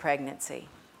 weeks of pregnancy.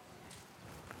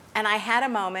 And I had a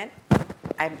moment,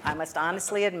 I must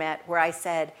honestly admit, where I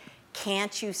said,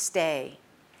 can't you stay?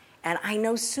 And I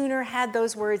no sooner had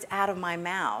those words out of my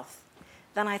mouth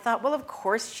than I thought, well, of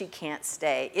course she can't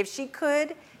stay. If she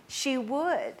could, she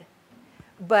would.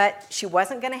 But she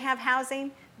wasn't going to have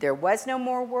housing. There was no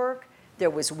more work. There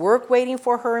was work waiting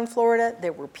for her in Florida.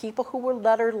 There were people who would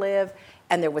let her live.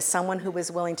 And there was someone who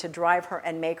was willing to drive her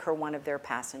and make her one of their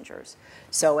passengers.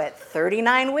 So at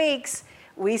 39 weeks,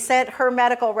 we sent her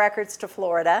medical records to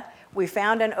Florida. We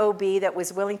found an OB that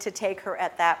was willing to take her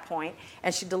at that point,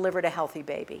 and she delivered a healthy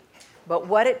baby. But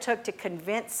what it took to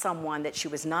convince someone that she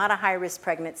was not a high-risk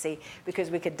pregnancy,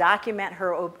 because we could document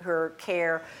her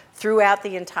care throughout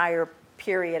the entire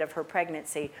period of her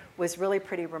pregnancy, was really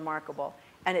pretty remarkable.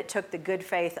 and it took the good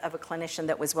faith of a clinician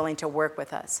that was willing to work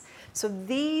with us. So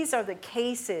these are the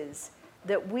cases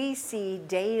that we see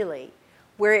daily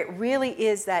where it really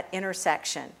is that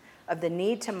intersection of the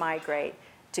need to migrate,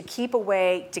 to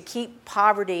keep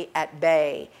poverty at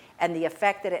bay, and the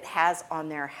effect that it has on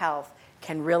their health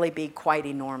can really be quite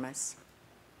enormous.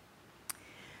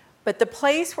 But the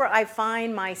place where I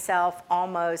find myself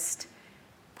almost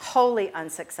wholly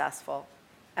unsuccessful,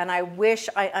 and I wish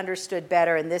I understood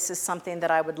better, and this is something that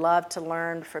I would love to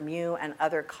learn from you and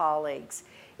other colleagues,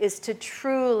 is to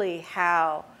truly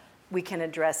how we can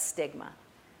address stigma.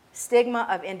 Stigma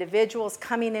of individuals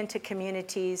coming into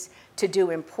communities to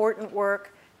do important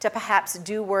work, to perhaps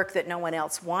do work that no one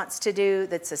else wants to do,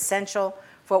 that's essential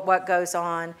for what goes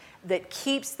on, that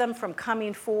keeps them from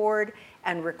coming forward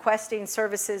and requesting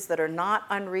services that are not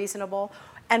unreasonable,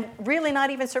 and really not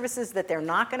even services that they're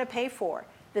not going to pay for,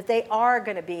 that they are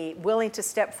going to be willing to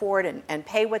step forward and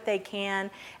pay what they can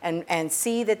and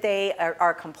see that they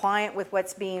are compliant with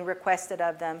what's being requested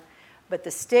of them. But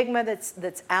the stigma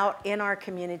that's out in our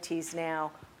communities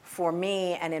now, for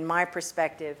me and in my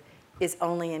perspective, is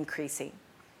only increasing.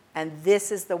 And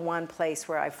this is the one place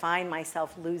where I find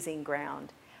myself losing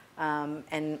ground.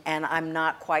 And I'm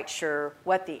not quite sure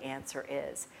what the answer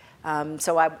is.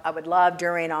 So I would love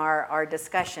during our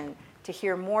discussion to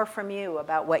hear more from you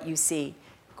about what you see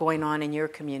going on in your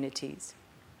communities.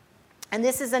 And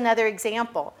this is another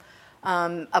example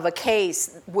of a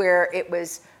case where it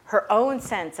was her own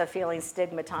sense of feeling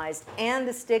stigmatized and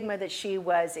the stigma that she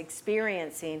was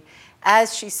experiencing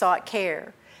as she sought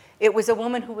care. It was a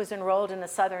woman who was enrolled in the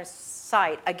Southern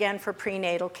site, again for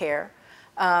prenatal care,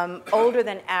 older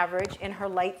than average, in her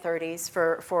late 30s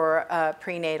for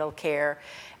prenatal care.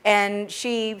 And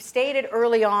she stated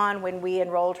early on when we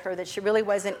enrolled her that she really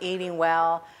wasn't eating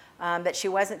well, that she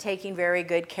wasn't taking very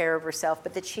good care of herself,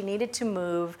 but that she needed to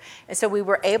move. And so we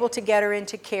were able to get her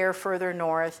into care further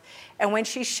north. And when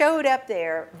she showed up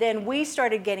there, then we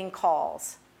started getting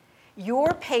calls.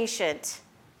 Your patient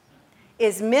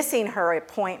is missing her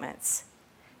appointments.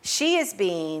 She is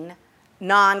being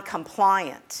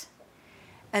non-compliant.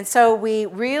 And so we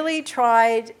really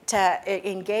tried to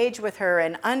engage with her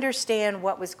and understand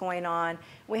what was going on.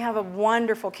 We have a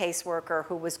wonderful caseworker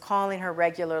who was calling her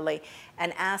regularly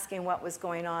and asking what was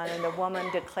going on, and the woman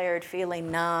declared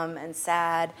feeling numb and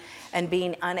sad and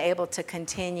being unable to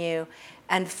continue.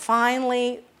 And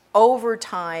finally, over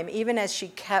time, even as she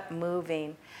kept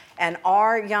moving, and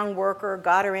our young worker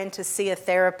got her in to see a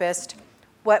therapist,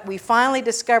 what we finally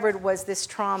discovered was this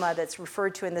trauma that's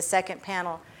referred to in the second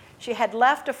panel. She had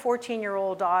left a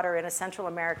 14-year-old daughter in a Central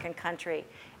American country,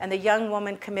 and the young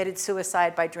woman committed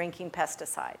suicide by drinking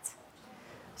pesticides.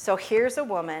 So here's a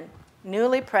woman,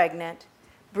 newly pregnant,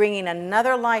 bringing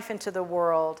another life into the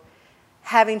world,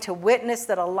 having to witness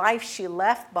that a life she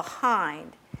left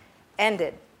behind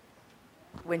ended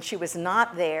when she was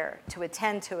not there to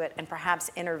attend to it and perhaps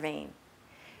intervene.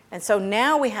 And so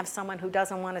now we have someone who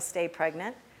doesn't want to stay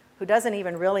pregnant, who doesn't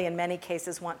even really, in many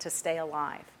cases, want to stay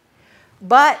alive.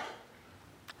 But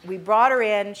we brought her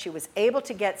in, she was able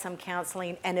to get some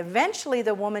counseling, and eventually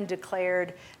the woman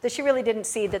declared that she really didn't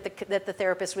see that the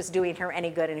therapist was doing her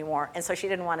any good anymore, and so she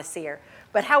didn't want to see her.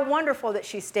 But how wonderful that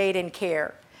she stayed in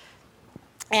care.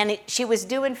 And she was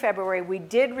due in February. We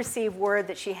did receive word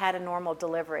that she had a normal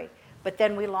delivery, but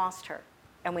then we lost her,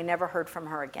 and we never heard from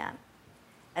her again.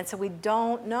 And so we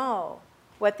don't know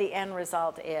what the end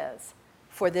result is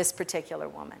for this particular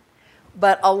woman.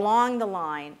 But along the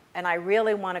line, and I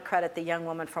really want to credit the young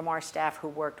woman from our staff who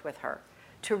worked with her,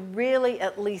 to really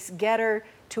at least get her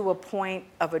to a point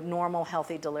of a normal,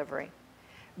 healthy delivery.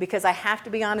 Because I have to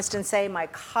be honest and say my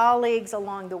colleagues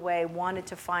along the way wanted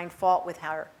to find fault with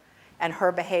her and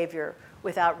her behavior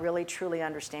without really truly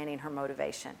understanding her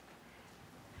motivation.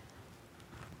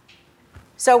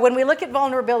 So when we look at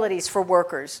vulnerabilities for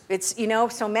workers, it's,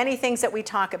 so many things that we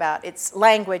talk about. It's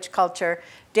language, culture,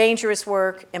 dangerous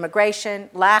work, immigration,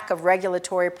 lack of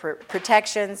regulatory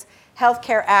protections,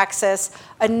 healthcare access,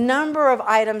 a number of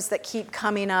items that keep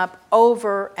coming up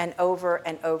over and over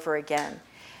and over again.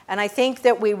 And I think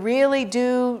that we really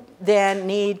do then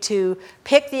need to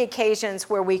pick the occasions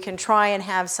where we can try and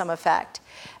have some effect.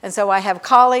 And so I have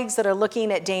colleagues that are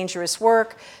looking at dangerous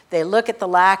work. They look at the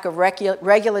lack of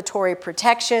regulatory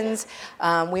protections.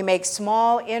 We make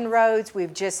small inroads.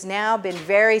 We've just now been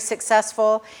very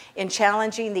successful in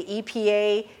challenging the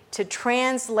EPA to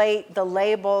translate the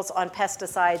labels on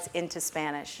pesticides into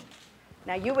Spanish.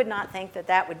 Now, you would not think that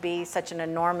that would be such an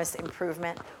enormous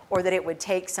improvement or that it would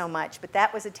take so much, but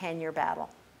that was a 10-year battle.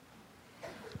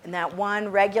 And that one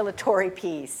regulatory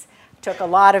piece took a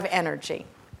lot of energy.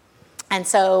 And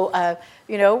so,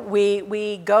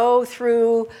 we go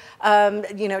through,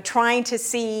 trying to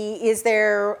see, is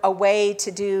there a way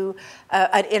to do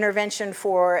an intervention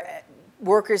for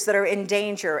workers that are in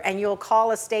danger? And you'll call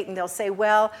a state and they'll say,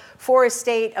 well, for a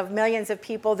state of millions of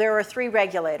people, there are 3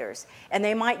 regulators, and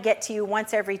they might get to you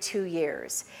once every 2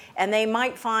 years. And they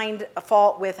might find a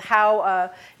fault with how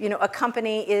a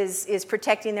company is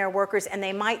protecting their workers, and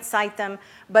they might cite them,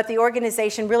 but the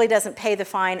organization really doesn't pay the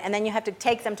fine, and then you have to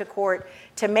take them to court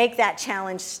to make that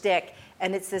challenge stick.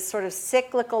 And it's this sort of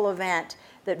cyclical event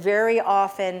that very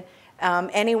often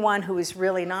anyone who is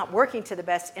really not working to the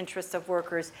best interests of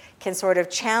workers can sort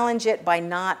of challenge it by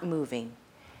not moving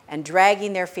and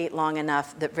dragging their feet long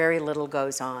enough that very little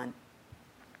goes on.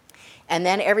 And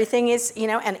then everything is,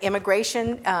 and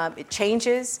immigration, it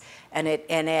changes, and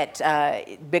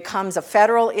it becomes a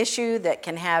federal issue that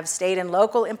can have state and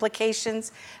local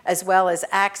implications, as well as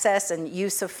access and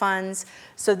use of funds.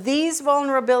 So these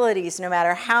vulnerabilities, no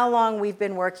matter how long we've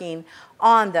been working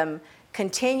on them,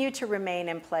 continue to remain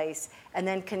in place and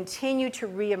then continue to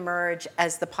reemerge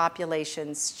as the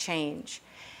populations change.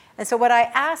 And so what I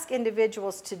ask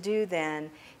individuals to do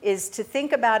then is to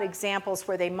think about examples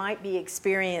where they might be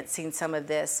experiencing some of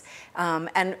this,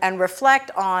 and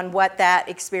reflect on what that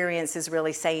experience is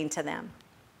really saying to them.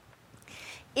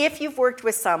 If you've worked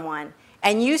with someone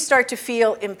and you start to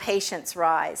feel impatience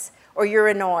rise, or you're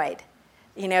annoyed,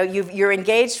 you're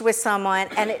engaged with someone,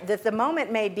 and the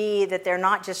moment may be that they're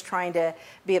not just trying to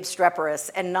be obstreperous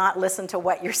and not listen to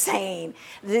what you're saying,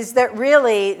 is that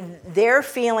really they're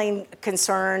feeling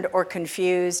concerned or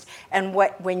confused, and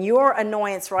when your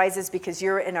annoyance rises because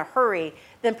you're in a hurry,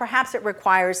 then perhaps it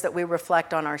requires that we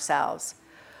reflect on ourselves.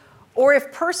 Or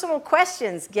if personal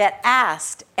questions get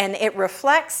asked and it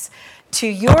reflects to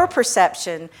your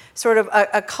perception sort of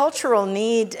a cultural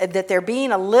need that they're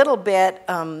being a little bit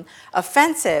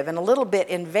offensive and a little bit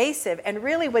invasive, and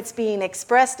really what's being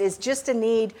expressed is just a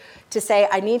need to say,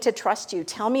 I need to trust you.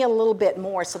 Tell me a little bit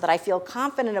more so that I feel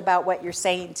confident about what you're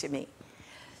saying to me.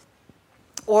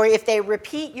 Or if they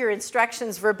repeat your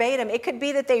instructions verbatim, it could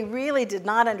be that they really did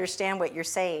not understand what you're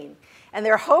saying. And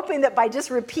they're hoping that by just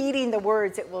repeating the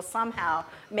words, it will somehow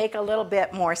make a little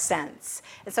bit more sense.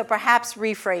 And so perhaps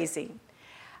rephrasing.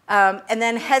 And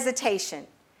then hesitation.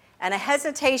 And a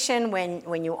hesitation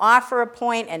when you offer a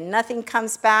point and nothing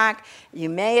comes back, you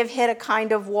may have hit a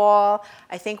kind of wall.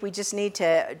 I think we just need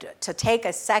to take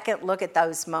a second look at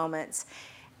those moments.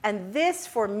 And this,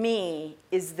 for me,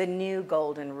 is the new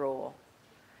golden rule.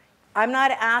 I'm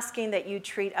not asking that you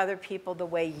treat other people the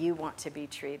way you want to be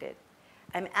treated.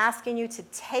 I'm asking you to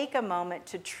take a moment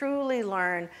to truly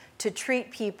learn to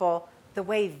treat people the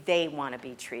way they want to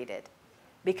be treated,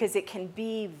 because it can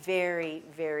be very,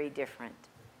 very different.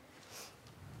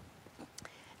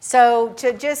 So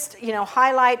to just,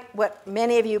 highlight what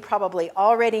many of you probably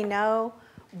already know,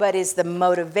 but is the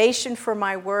motivation for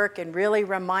my work and really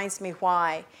reminds me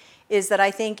why, is that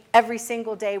I think every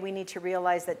single day we need to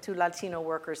realize that 2 Latino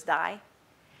workers die,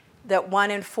 that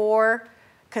 1 in 4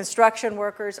 construction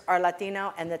workers are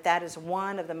Latino, and that is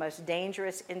one of the most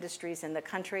dangerous industries in the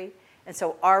country. And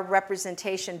so our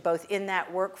representation both in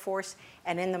that workforce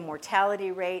and in the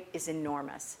mortality rate is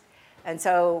enormous. And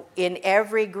so in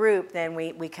every group, then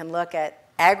we can look at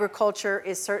agriculture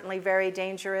is certainly very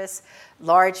dangerous,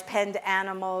 large penned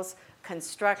animals,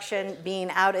 construction, being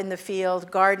out in the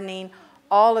field, gardening,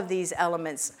 all of these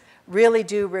elements really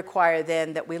do require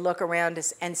then that we look around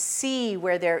us and see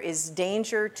where there is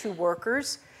danger to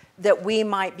workers that we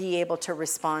might be able to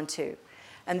respond to.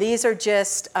 And these are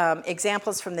just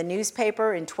examples from the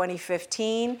newspaper in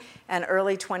 2015 and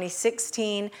early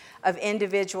 2016 of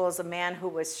individuals, a man who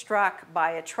was struck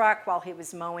by a truck while he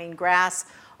was mowing grass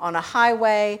on a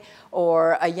highway,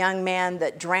 or a young man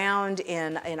that drowned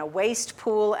in a waste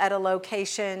pool at a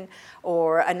location,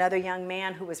 or another young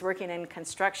man who was working in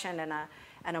construction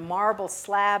and a marble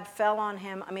slab fell on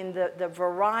him. I mean, the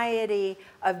variety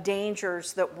of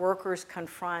dangers that workers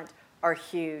confront are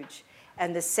huge.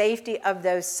 And the safety of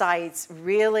those sites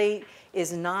really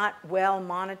is not well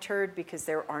monitored because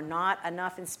there are not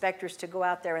enough inspectors to go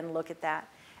out there and look at that.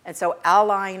 And so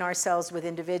allying ourselves with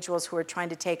individuals who are trying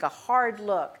to take a hard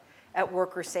look at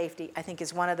worker safety, I think,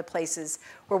 is one of the places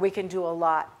where we can do a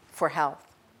lot for health.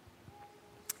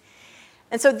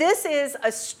 And so this is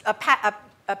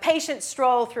a patient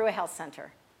stroll through a health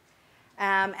center.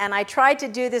 And I tried to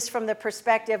do this from the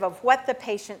perspective of what the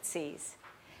patient sees.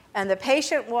 And the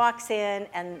patient walks in,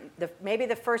 and maybe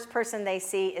the first person they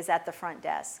see is at the front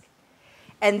desk.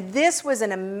 And this was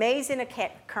an amazing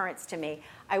occurrence to me.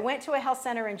 I went to a health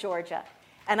center in Georgia,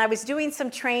 And I was doing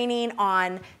some training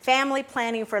on family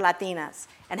planning for Latinas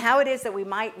and how it is that we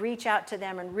might reach out to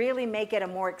them and really make it a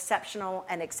more exceptional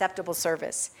and acceptable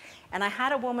service. And I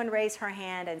had a woman raise her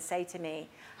hand and say to me,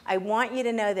 I want you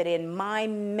to know that in my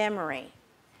memory,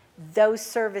 those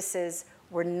services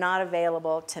were not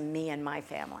available to me and my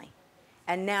family.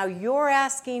 And now you're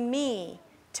asking me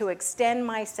to extend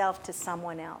myself to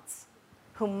someone else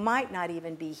who might not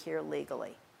even be here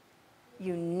legally.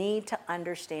 You need to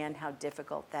understand how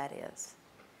difficult that is.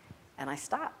 And I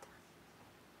stopped.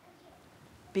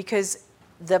 Because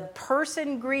the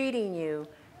person greeting you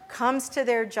comes to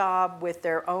their job with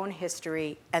their own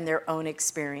history and their own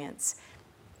experience.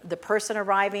 The person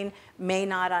arriving may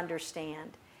not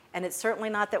understand. And it's certainly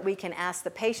not that we can ask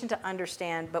the patient to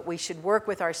understand, but we should work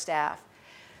with our staff.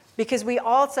 Because we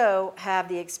also have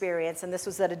the experience, and this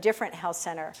was at a different health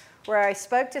center, where I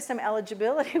spoke to some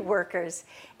eligibility workers,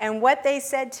 and what they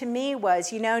said to me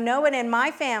was, no one in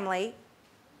my family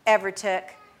ever took,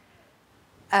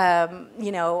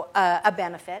 a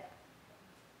benefit.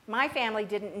 My family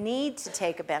didn't need to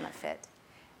take a benefit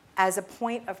as a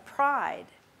point of pride,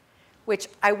 which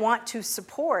I want to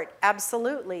support,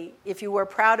 absolutely. If you are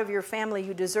proud of your family,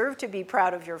 you deserve to be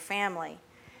proud of your family.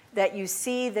 That you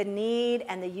see the need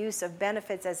and the use of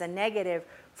benefits as a negative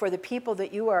for the people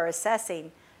that you are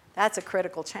assessing, that's a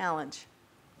critical challenge.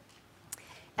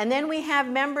 And then we have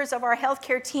members of our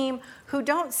healthcare team who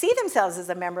don't see themselves as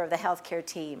a member of the healthcare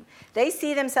team. They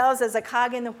see themselves as a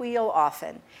cog in the wheel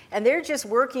often. And they're just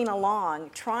working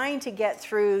along, trying to get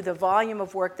through the volume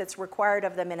of work that's required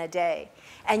of them in a day.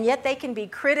 And yet they can be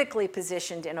critically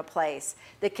positioned in a place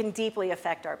that can deeply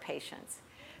affect our patients.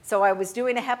 So I was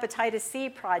doing a hepatitis C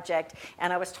project,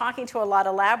 and I was talking to a lot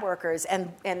of lab workers,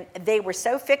 and they were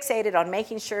so fixated on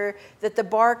making sure that the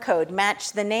barcode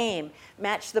matched the name,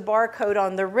 matched the barcode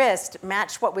on the wrist,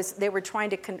 matched what they were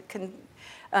trying to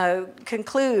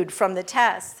conclude from the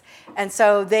test. And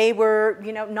so they were,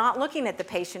 not looking at the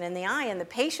patient in the eye, and the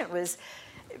patient was,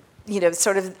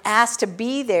 sort of asked to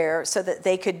be there so that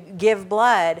they could give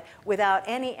blood without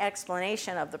any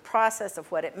explanation of the process,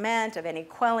 of what it meant, of any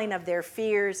quelling of their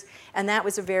fears. And that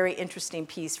was a very interesting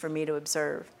piece for me to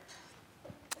observe.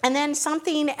 And then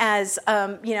something as,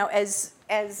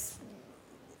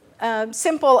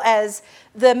 simple as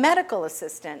the medical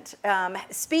assistant,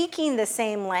 speaking the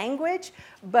same language,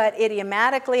 but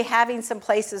idiomatically having some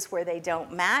places where they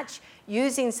don't match,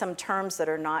 using some terms that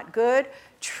are not good,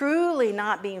 truly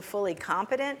not being fully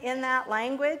competent in that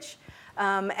language,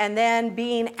 and then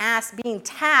being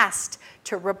tasked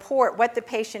to report what the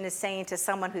patient is saying to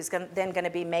someone who's then going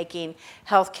to be making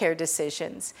healthcare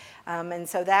decisions. And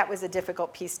so that was a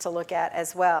difficult piece to look at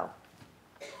as well.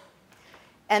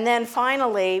 And then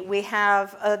finally, we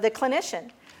have the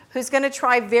clinician, who's going to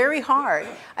try very hard.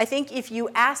 I think if you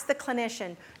ask the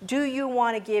clinician, do you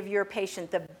want to give your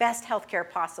patient the best health care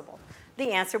possible?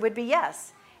 The answer would be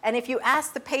yes. And if you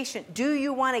ask the patient, do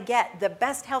you want to get the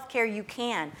best health care you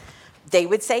can? They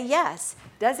would say yes.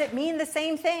 Does it mean the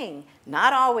same thing?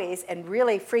 Not always, and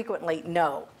really frequently,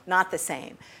 no, not the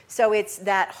same. So it's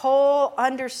that whole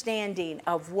understanding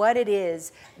of what it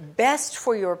is best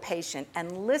for your patient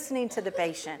and listening to the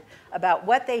patient about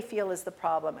what they feel is the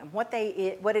problem and what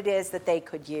it is that they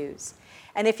could use.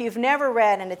 And if you've never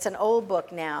read, and it's an old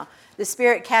book now, The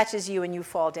Spirit Catches You and You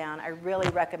Fall Down, I really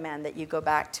recommend that you go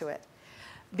back to it.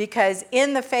 Because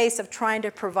in the face of trying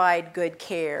to provide good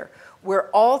care, we're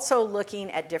also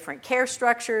looking at different care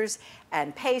structures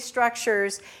and pay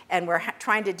structures, and we're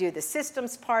trying to do the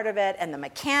systems part of it and the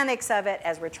mechanics of it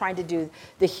as we're trying to do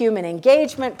the human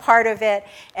engagement part of it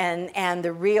and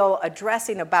the real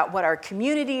addressing about what our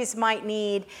communities might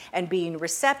need and being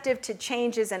receptive to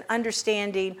changes and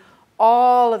understanding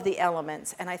all of the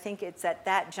elements. And I think it's at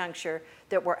that juncture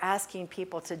that we're asking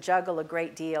people to juggle a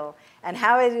great deal. And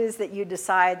how it is that you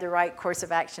decide the right course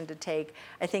of action to take,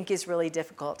 I think is really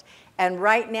difficult. And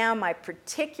right now, my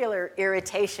particular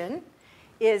irritation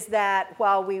is that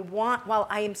while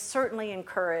I am certainly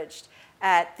encouraged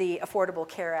at the Affordable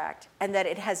Care Act and that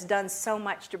it has done so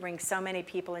much to bring so many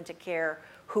people into care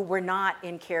who were not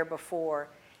in care before,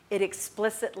 it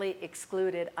explicitly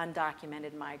excluded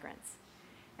undocumented migrants.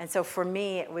 And so for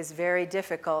me, it was very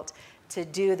difficult to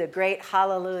do the great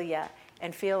hallelujah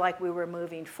and feel like we were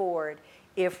moving forward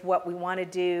if what we want to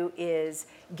do is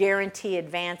guarantee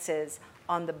advances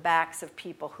on the backs of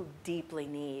people who deeply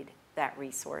need that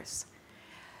resource.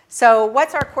 So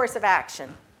what's our course of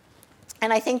action?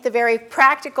 And I think the very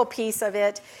practical piece of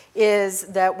it is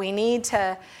that we need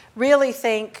to really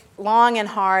think long and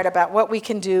hard about what we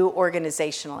can do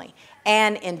organizationally.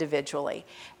 and individually.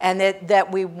 And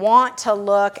that we want to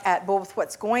look at both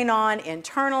what's going on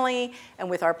internally and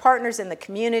with our partners in the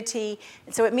community.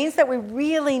 And so it means that we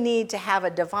really need to have a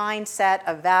defined set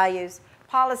of values,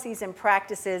 policies, and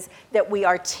practices that we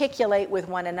articulate with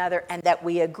one another and that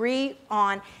we agree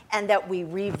on and that we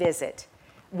revisit.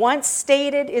 Once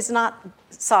stated is not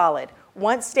solid.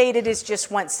 Once stated is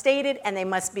just once stated, and they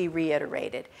must be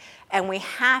reiterated. And we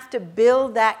have to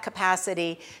build that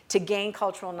capacity to gain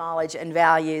cultural knowledge and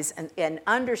values and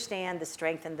understand the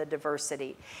strength and the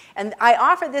diversity. And I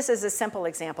offer this as a simple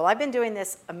example. I've been doing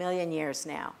this a million years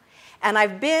now. And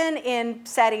I've been in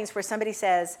settings where somebody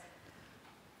says,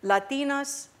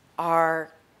 Latinos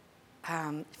are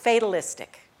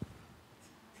fatalistic.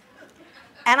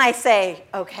 And I say,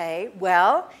 okay,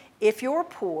 well, if you're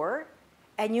poor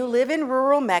and you live in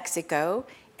rural Mexico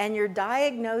and you're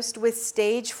diagnosed with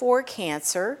stage 4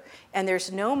 cancer and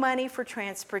there's no money for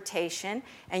transportation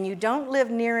and you don't live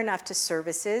near enough to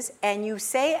services and you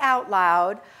say out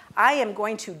loud, I am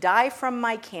going to die from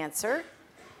my cancer,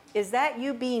 is that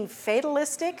you being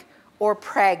fatalistic or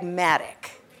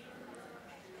pragmatic?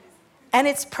 And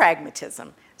it's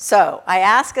pragmatism. So I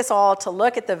ask us all to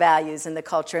look at the values in the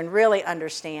culture and really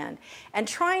understand. And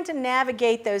trying to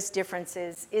navigate those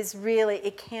differences is really,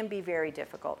 it can be very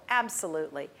difficult,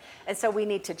 absolutely. And so we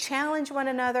need to challenge one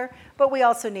another, but we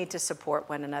also need to support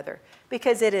one another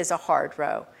because it is a hard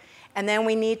row. And then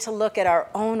we need to look at our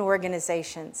own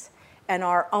organizations and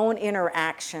our own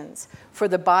interactions for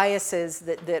the biases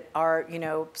that are,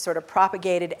 sort of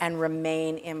propagated and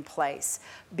remain in place.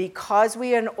 Because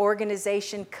we are an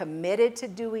organization committed to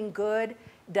doing good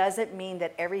doesn't mean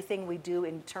that everything we do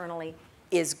internally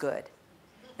is good.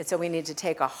 And so we need to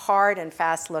take a hard and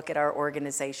fast look at our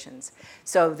organizations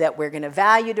so that we're going to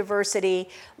value diversity,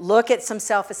 look at some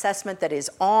self-assessment that is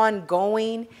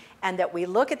ongoing, and that we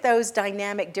look at those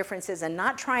dynamic differences and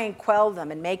not try and quell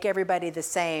them and make everybody the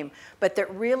same, but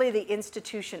that really the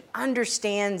institution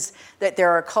understands that there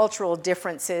are cultural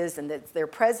differences and that they're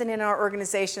present in our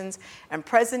organizations and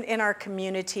present in our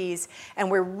communities, and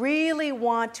we really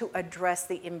want to address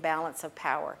the imbalance of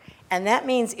power. And that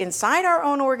means inside our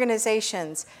own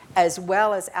organizations as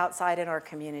well as outside in our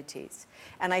communities.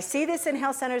 And I see this in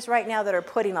health centers right now that are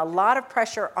putting a lot of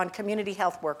pressure on community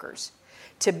health workers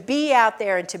to be out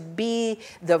there and to be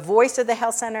the voice of the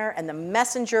health center and the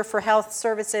messenger for health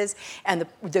services and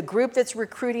the group that's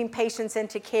recruiting patients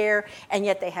into care, and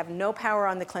yet they have no power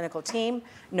on the clinical team,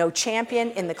 no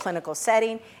champion in the clinical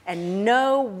setting, and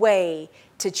no way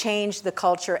to change the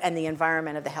culture and the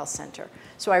environment of the health center.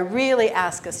 So I really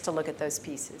ask us to look at those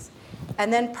pieces.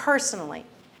 And then personally,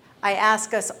 I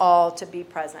ask us all to be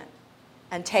present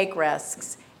and take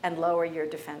risks and lower your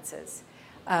defenses.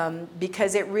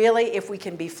 Because it really, if we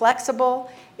can be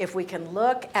flexible, if we can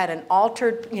look at an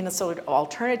altered, sort of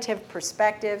alternative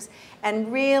perspectives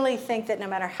and really think that no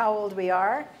matter how old we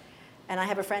are, and I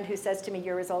have a friend who says to me,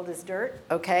 you're as old as dirt,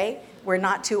 okay? We're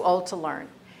not too old to learn.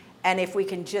 And if we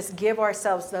can just give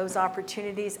ourselves those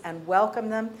opportunities and welcome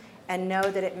them and know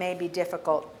that it may be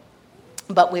difficult,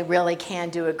 but we really can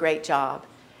do a great job.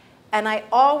 And I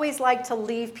always like to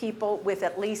leave people with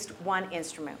at least one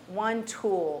instrument, one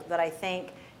tool that I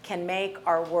think can make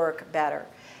our work better.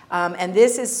 And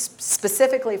this is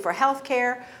specifically for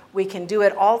healthcare. We can do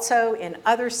it also in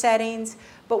other settings,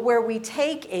 but where we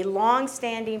take a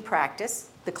long-standing practice,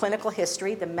 the clinical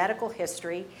history, the medical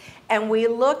history, and we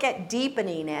look at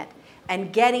deepening it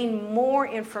and getting more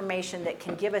information that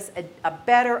can give us a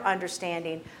better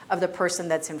understanding of the person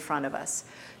that's in front of us.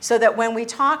 So that when we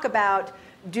talk about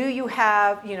do you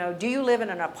live in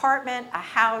an apartment, a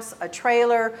house, a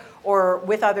trailer, or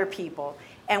with other people?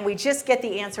 And we just get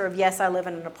the answer of, yes, I live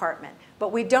in an apartment.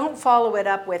 But we don't follow it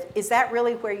up with, is that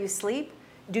really where you sleep?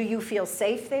 Do you feel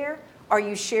safe there? Are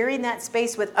you sharing that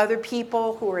space with other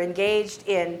people who are engaged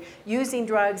in using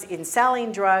drugs, in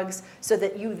selling drugs, so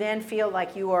that you then feel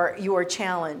like you are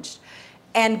challenged?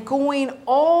 And going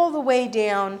all the way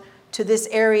down to this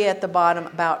area at the bottom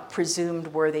about presumed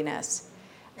worthiness.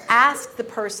 Ask the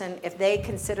person if they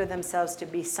consider themselves to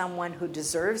be someone who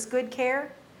deserves good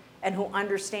care and who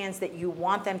understands that you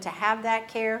want them to have that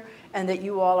care and that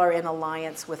you all are in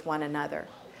alliance with one another.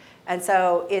 And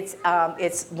so it's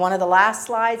one of the last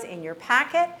slides in your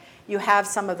packet. You have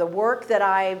some of the work that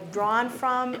I've drawn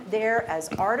from there as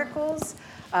articles.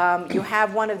 You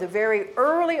have one of the very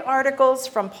early articles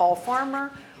from Paul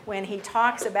Farmer when he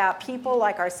talks about people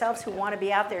like ourselves who want to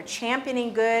be out there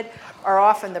championing good are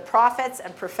often the prophets,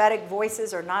 and prophetic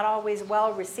voices are not always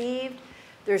well received.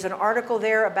 There's an article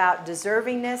there about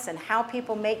deservingness and how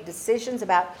people make decisions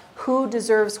about who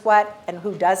deserves what and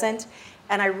who doesn't.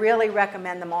 And I really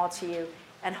recommend them all to you.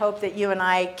 and hope that you and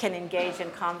I can engage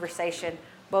in conversation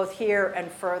both here and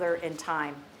further in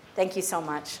time. Thank you so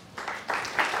much.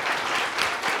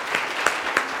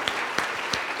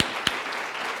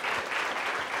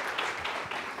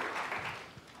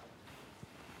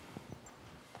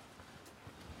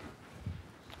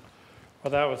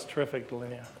 Well, that was terrific,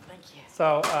 Deliana. Thank you.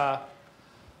 So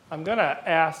I'm going to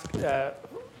ask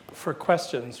for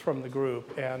questions from the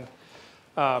group, and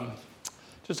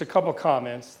just a couple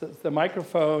comments. The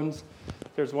microphones,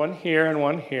 there's one here and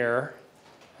one here,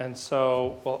 and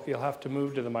so you'll have to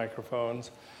move to the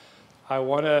microphones. I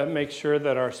want to make sure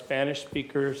that our Spanish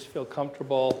speakers feel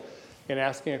comfortable in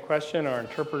asking a question. Our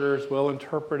interpreters will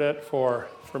interpret it for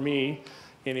me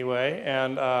anyway,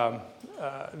 and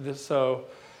so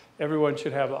everyone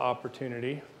should have the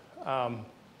opportunity.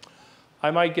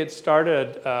 I might get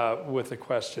started with a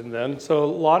question then. So a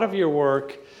lot of your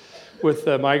work with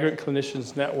the Migrant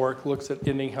Clinicians Network looks at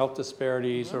ending health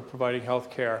disparities or providing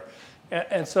health care.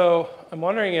 And so I'm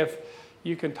wondering if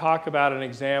you can talk about an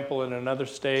example in another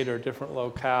state or different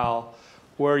locale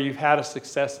where you've had a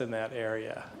success in that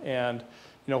area. And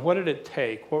what did it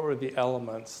take? What were the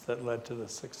elements that led to the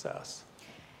success?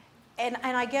 And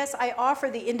I guess I offer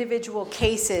the individual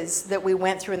cases that we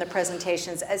went through in the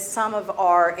presentations as some of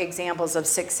our examples of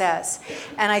success.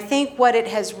 And I think what it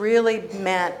has really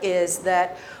meant is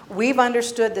that we've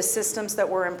understood the systems that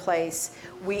were in place.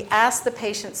 We asked the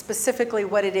patient specifically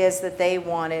what it is that they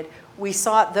wanted. We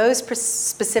sought those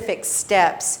specific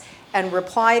steps and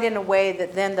replied in a way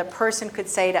that then the person could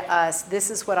say to us, this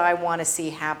is what I want to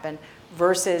see happen,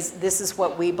 versus this is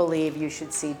what we believe you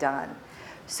should see done.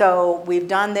 So we've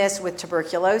done this with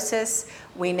tuberculosis.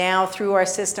 We now, through our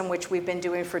system, which we've been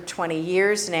doing for 20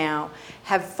 years now,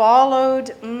 have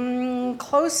followed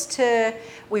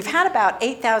we've had about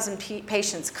 8,000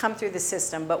 patients come through the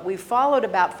system, but we've followed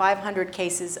about 500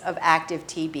 cases of active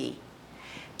TB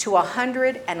to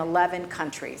 111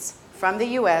 countries, from the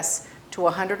US to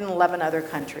 111 other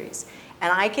countries.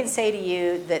 And I can say to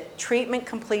you that treatment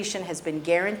completion has been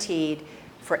guaranteed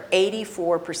for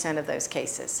 84% of those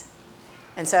cases.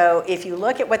 And so if you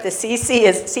look at what the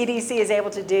CDC is able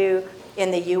to do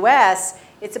in the US,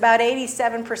 it's about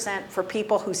 87% for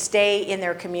people who stay in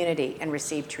their community and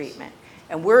receive treatment.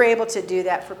 And we're able to do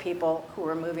that for people who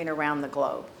are moving around the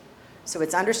globe. So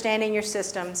it's understanding your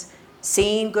systems,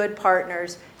 seeing good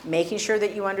partners, making sure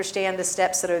that you understand the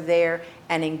steps that are there,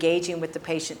 and engaging with the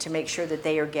patient to make sure that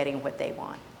they are getting what they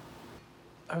want.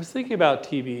 I was thinking about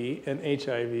TB and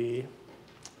HIV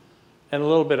and a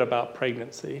little bit about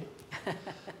pregnancy.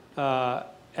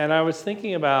 And I was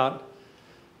thinking about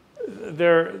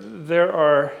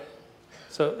this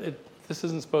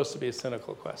isn't supposed to be a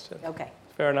cynical question. Okay.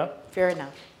 Fair enough? Fair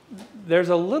enough. There's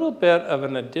a little bit of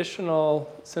an additional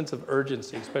sense of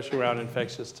urgency, especially around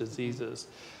infectious diseases,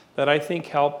 that I think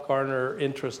help garner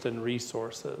interest and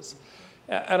resources.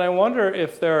 And I wonder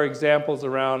if there are examples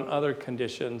around other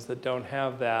conditions that don't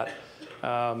have that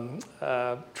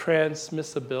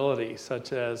transmissibility,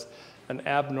 such as an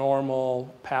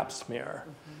abnormal pap smear,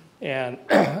 and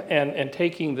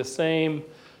taking the same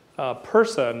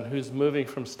person who's moving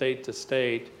from state to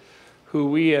state, who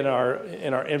we in our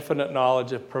infinite knowledge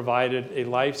have provided a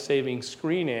life-saving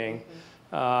screening,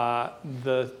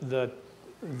 the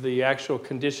actual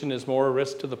condition is more a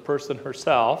risk to the person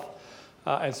herself,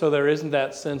 and so there isn't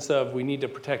that sense of we need to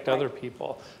protect other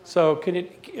people. So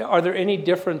are there any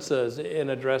differences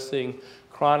in addressing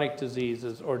chronic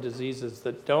diseases or diseases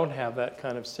that don't have that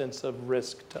kind of sense of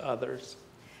risk to others?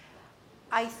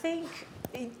 I think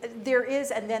there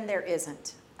is, and then there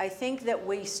isn't. I think that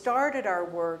we started our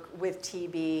work with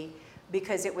TB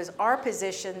because it was our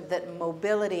position that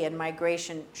mobility and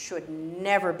migration should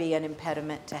never be an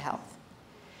impediment to health.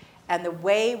 And the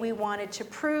way we wanted to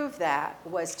prove that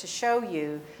was to show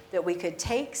you that we could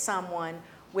take someone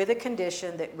with a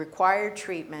condition that required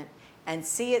treatment and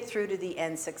see it through to the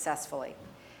end successfully.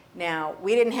 Now,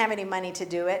 we didn't have any money to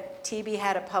do it. TB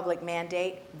had a public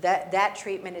mandate. That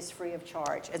treatment is free of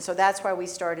charge. And so that's why we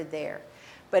started there.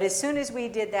 But as soon as we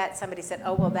did that, somebody said,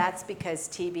 oh, well, that's because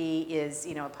TB is,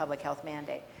 a public health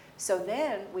mandate. So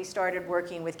then we started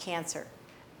working with cancer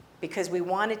because we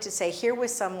wanted to say here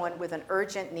was someone with an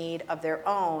urgent need of their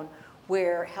own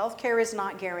where healthcare is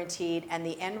not guaranteed and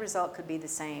the end result could be the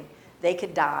same. They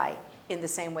could die in the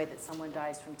same way that someone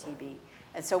dies from TB.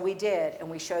 And so we did, and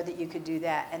we showed that you could do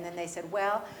that. And then they said,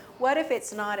 well, what if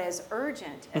it's not as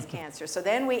urgent as cancer? So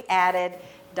then we added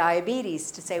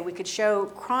diabetes to say we could show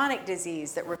chronic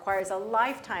disease that requires a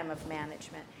lifetime of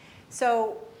management.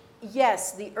 So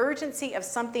yes, the urgency of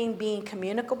something being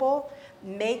communicable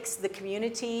makes the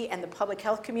community and the public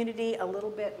health community a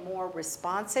little bit more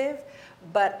responsive,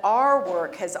 but our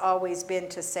work has always been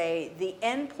to say the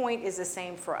end point is the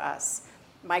same for us.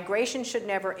 Migration should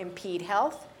never impede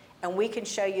health, and we can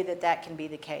show you that that can be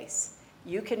the case.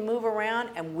 You can move around,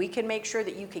 and we can make sure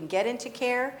that you can get into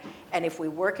care, and if we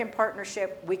work in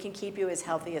partnership, we can keep you as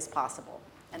healthy as possible.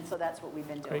 And so that's what we've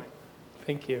been doing. Great.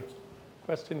 Thank you.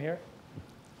 Question here?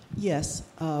 Yes,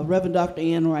 Reverend Dr.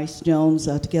 Ann Rice-Jones,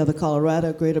 Together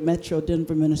Colorado, Greater Metro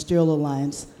Denver Ministerial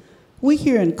Alliance. We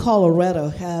here in Colorado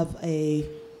have an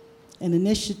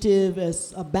initiative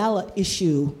as a ballot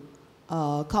issue,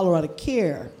 Colorado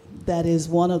Care, that is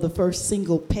one of the first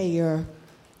single-payer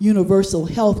universal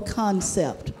health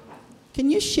concept.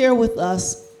 Can you share with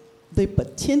us the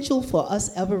potential for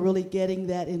us ever really getting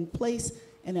that in place?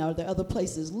 And are there other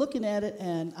places looking at it?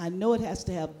 And I know it has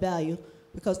to have value,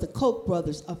 because the Koch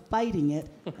brothers are fighting it,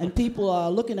 and people are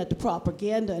looking at the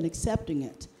propaganda and accepting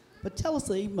it. But tell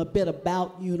us even a bit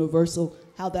about universal,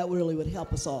 how that really would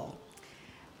help us all.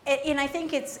 And I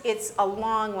think it's a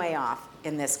long way off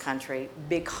in this country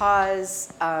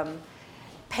because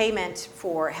payment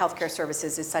for healthcare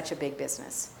services is such a big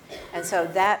business. And so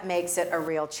that makes it a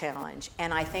real challenge.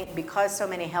 And I think because so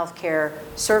many healthcare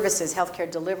services, healthcare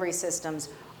delivery systems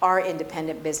are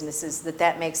independent businesses,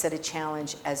 that makes it a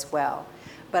challenge as well.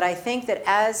 But I think that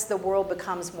as the world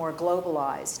becomes more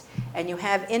globalized, and you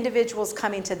have individuals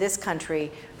coming to this country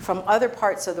from other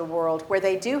parts of the world where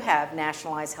they do have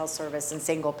nationalized health service and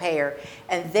single payer,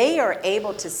 and they are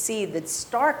able to see the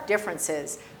stark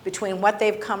differences between what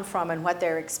they've come from and what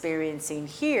they're experiencing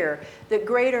here, that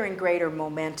greater and greater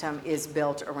momentum is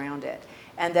built around it.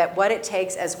 And that what it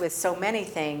takes, as with so many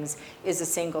things, is a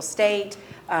single state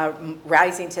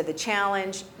rising to the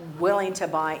challenge, willing to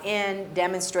buy in,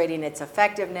 demonstrating its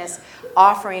effectiveness,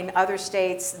 offering other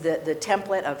states the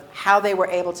template of how they were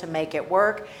able to make it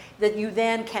work, that you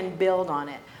then can build on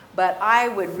it. But I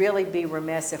would really be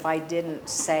remiss if I didn't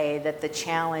say that the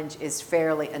challenge is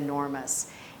fairly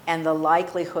enormous. And the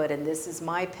likelihood, and this is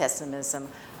my pessimism,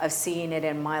 of seeing it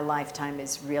in my lifetime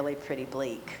is really pretty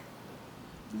bleak.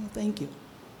 Thank you.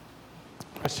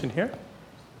 Question here?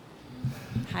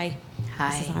 Hi. Hi.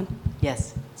 This is on?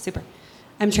 Yes. Super.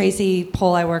 I'm Tracy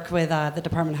Pohl. I work with the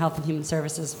Department of Health and Human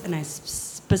Services, and I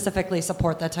specifically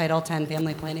support the Title X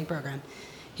Family Planning Program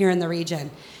here in the region.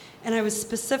 And I was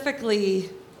specifically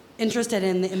interested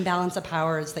in the imbalance of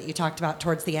powers that you talked about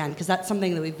towards the end, because that's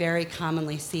something that we very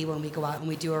commonly see when we go out and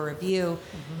we do a review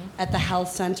at the health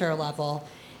center level.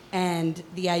 And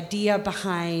the idea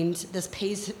behind this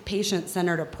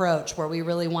patient-centered approach, where we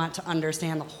really want to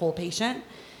understand the whole patient,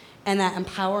 and that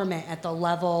empowerment at the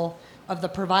level of the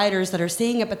providers that are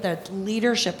seeing it, but the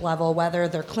leadership level, whether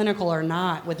they're clinical or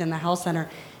not within the health center,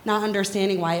 not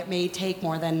understanding why it may take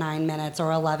more than 9 minutes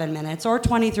or 11 minutes or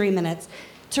 23 minutes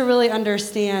to really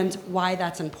understand why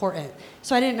that's important.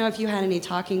 So I didn't know if you had any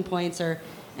talking points or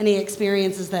any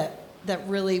experiences that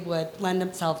really would lend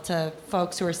themselves to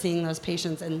folks who are seeing those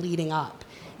patients and leading up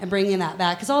and bringing that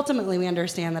back. Because ultimately we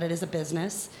understand that it is a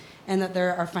business and that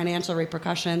there are financial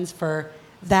repercussions for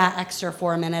that extra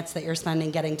 4 minutes that you're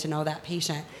spending getting to know that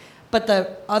patient. But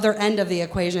the other end of the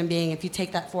equation being, if you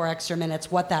take that 4 extra minutes,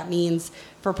 what that means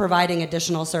for providing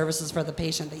additional services for the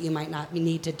patient that you might not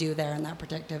need to do there in that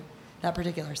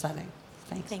particular setting.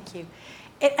 Thanks. Thank you.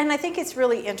 And I think it's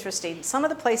really interesting. Some of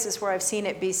the places where I've seen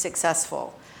it be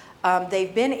successful,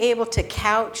 they've been able to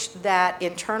couch that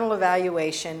internal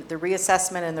evaluation, the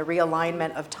reassessment and the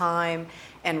realignment of time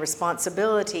and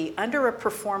responsibility under a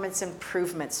performance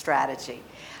improvement strategy.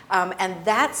 And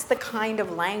that's the kind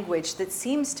of language that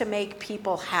seems to make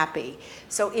people happy.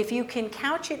 So if you can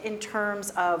couch it in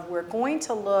terms of, we're going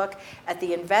to look at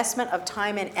the investment of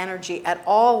time and energy at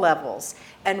all levels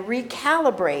and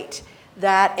recalibrate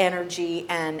that energy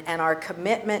and our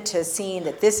commitment to seeing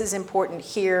that this is important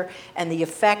here and the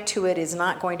effect to it is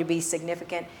not going to be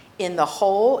significant in the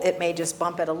whole, it may just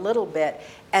bump it a little bit,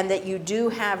 and that you do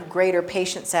have greater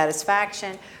patient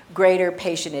satisfaction, greater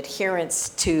patient adherence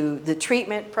to the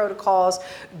treatment protocols,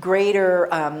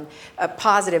 greater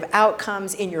positive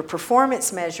outcomes in your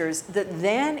performance measures, that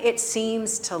then it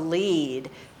seems to lead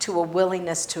to a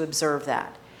willingness to observe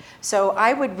that. So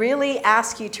I would really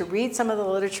ask you to read some of the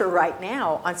literature right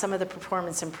now on some of the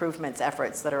performance improvements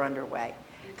efforts that are underway,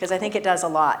 because I think it does a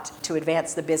lot to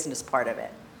advance the business part of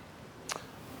it.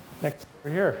 Next,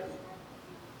 over here.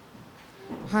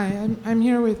 Hi, I'm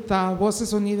here with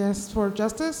Voces Unidas for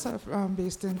Justice,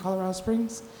 based in Colorado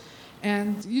Springs.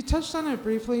 And you touched on it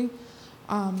briefly.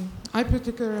 I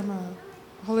particularly am a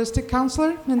holistic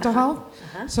counselor, mental health.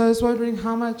 So I was wondering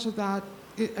how much of that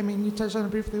you touched on it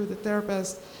briefly with the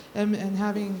therapist and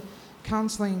having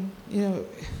counseling,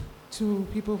 to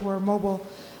people who are mobile.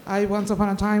 I once upon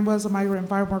a time was a migrant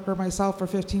farm worker myself for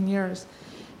 15 years.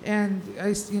 And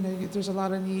there's a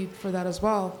lot of need for that as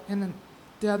well. And then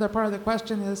the other part of the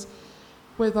question is,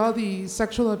 with all the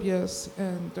sexual abuse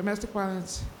and domestic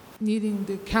violence needing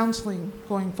the counseling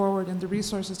going forward and the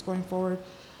resources going forward,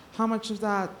 how much of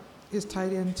that is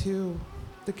tied into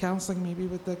the counseling, maybe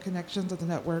with the connections of the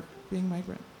network being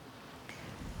migrant?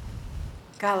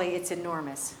 Golly, it's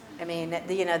enormous. I mean,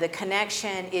 the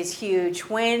connection is huge.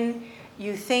 When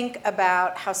you think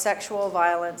about how sexual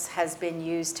violence has been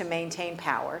used to maintain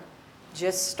power,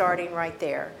 just starting right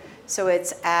there. So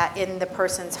it's in the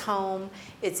person's home,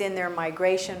 it's in their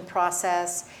migration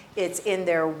process, it's in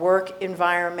their work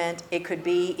environment, it could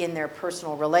be in their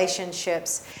personal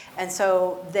relationships. And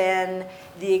so then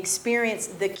the experience,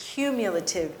 the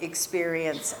cumulative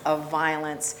experience of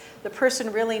violence, the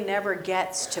person really never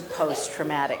gets to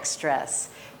post-traumatic stress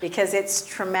because it's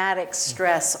traumatic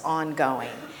stress ongoing.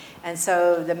 And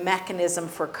so the mechanism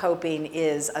for coping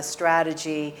is a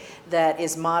strategy that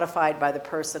is modified by the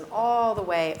person all the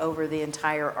way over the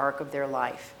entire arc of their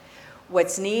life.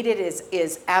 What's needed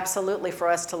is absolutely for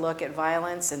us to look at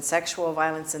violence and sexual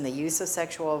violence and the use of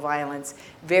sexual violence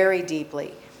very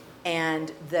deeply,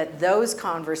 and that those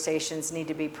conversations need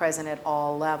to be present at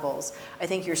all levels. I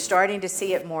think you're starting to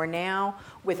see it more now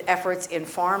with efforts in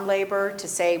farm labor to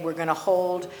say we're going to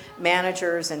hold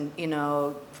managers and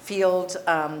field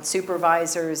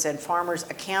supervisors and farmers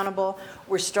accountable.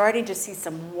 We're starting to see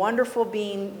some wonderful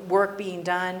work being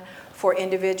done for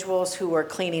individuals who are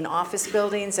cleaning office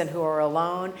buildings and who are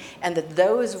alone, and that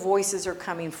those voices are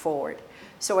coming forward.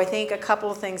 So I think a couple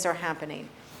of things are happening.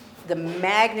 The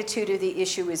magnitude of the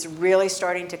issue is really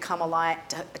starting to come to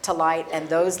light, and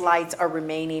those lights are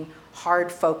remaining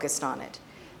hard focused on it.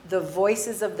 The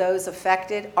voices of those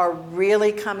affected are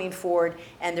really coming forward,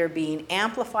 and they're being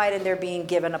amplified, and they're being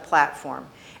given a platform.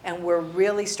 And we're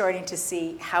really starting to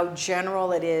see how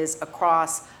general it is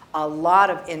across a lot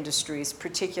of industries,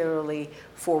 particularly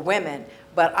for women.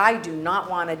 But I do not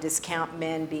want to discount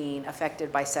men being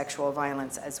affected by sexual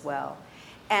violence as well.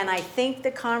 And I think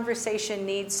the conversation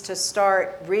needs to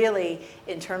start really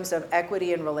in terms of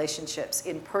equity in relationships,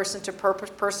 in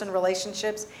person-to-person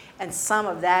relationships, and some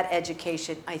of that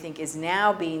education, I think, is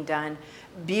now being done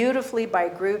beautifully by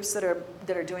groups that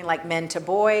are doing like Men to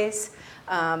Boys,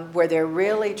 where they're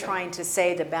really trying to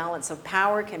say the balance of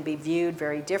power can be viewed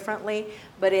very differently,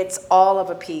 but it's all of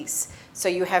a piece. So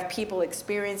you have people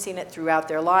experiencing it throughout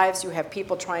their lives. You have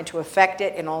people trying to affect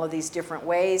it in all of these different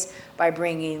ways by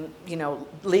bringing,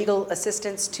 legal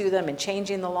assistance to them and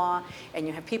changing the law. And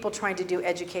you have people trying to do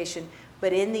education.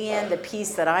 But in the end, the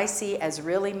piece that I see as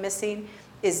really missing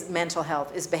is mental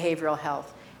health, is behavioral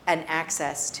health, and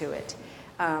access to it.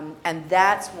 And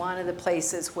that's one of the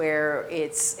places where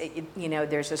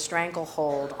there's a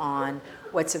stranglehold on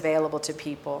what's available to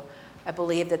people. I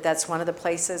believe that that's one of the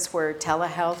places where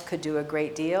telehealth could do a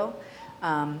great deal,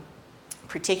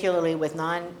 particularly with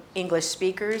non-English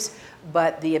speakers,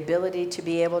 but the ability to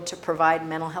be able to provide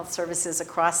mental health services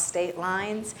across state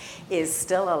lines is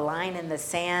still a line in the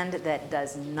sand that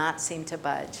does not seem to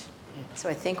budge. So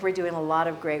I think we're doing a lot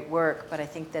of great work, but I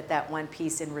think that one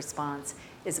piece in response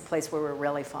is a place where we're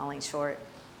really falling short.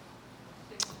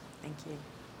 Thank you.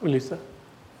 Lisa?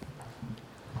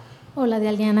 Hola,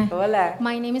 Deliana. Hola.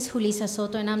 My name is Julissa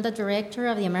Soto, and I'm the director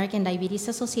of the American Diabetes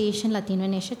Association Latino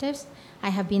Initiatives. I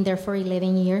have been there for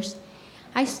 11 years.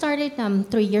 I started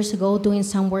 3 years ago doing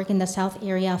some work in the south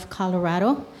area of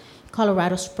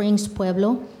Colorado Springs,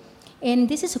 Pueblo. And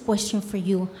this is a question for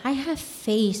you. I have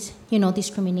faced,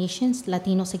 discriminations,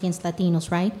 Latinos against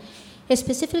Latinos, right?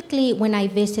 Specifically, when I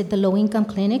visit the low-income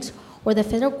clinics or the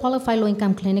federal qualified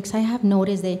low-income clinics, I have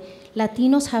noticed that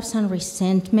Latinos have some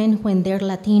resentment when they're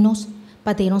Latinos,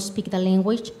 but they don't speak the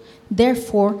language.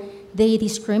 Therefore, they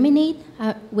discriminate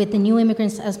with the new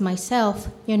immigrants as myself,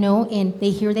 and they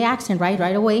hear the accent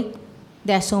right away.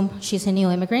 They assume she's a new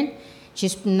immigrant.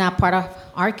 She's not part of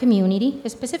our community.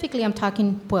 Specifically, I'm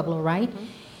talking Pueblo, right?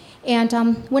 Mm-hmm.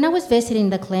 And when I was visiting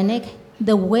the clinic,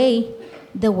 the way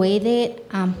that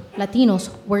Latinos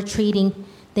were treating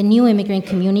the new immigrant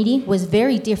community was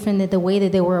very different than the way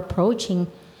that they were approaching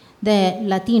the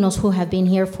Latinos who have been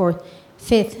here for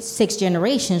 5th, 6th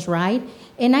generations, right?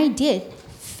 And I did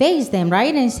face them,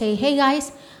 right? And say, hey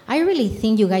guys, I really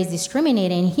think you guys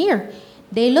discriminate in here.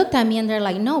 They looked at me and they're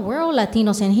like, no, we're all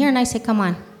Latinos in here. And I said, come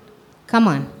on.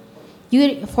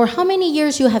 For how many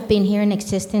years you have been here in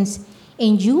existence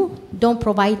and you don't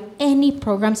provide any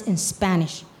programs in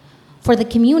Spanish for the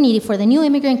community, for the new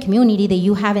immigrant community that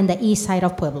you have in the east side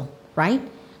of Pueblo? right?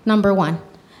 Number one.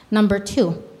 Number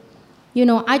two,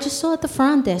 I just saw at the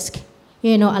front desk,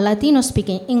 a Latino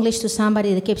speaking English to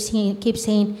somebody that keeps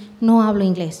saying, no hablo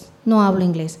inglés, no hablo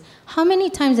inglés. How many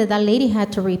times did that lady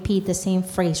had to repeat the same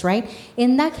phrase, right?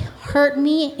 And that hurt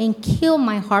me and killed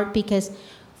my heart, because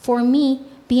for me,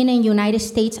 being in the United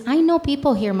States, I know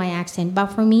people hear my accent, but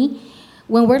for me,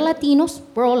 when we're Latinos,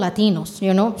 we're all Latinos,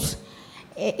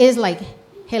 It's like,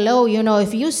 hello,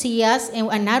 if you see us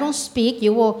and I don't speak,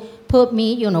 you will put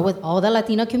me, with all the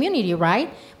Latino community,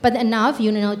 right? But now if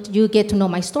you get to know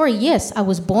my story, yes, I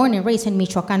was born and raised in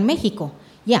Michoacán, Mexico.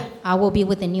 Yeah, I will be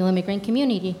with the new immigrant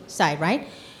community side, right?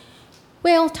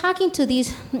 Well, talking to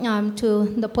these,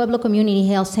 to the Pueblo Community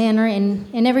Health Center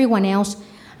and everyone else,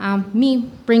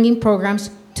 me bringing programs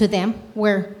to them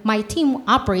where my team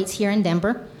operates here in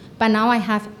Denver, but now I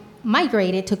have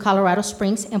migrated to Colorado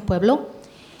Springs and Pueblo.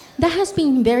 That has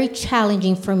been very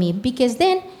challenging for me, because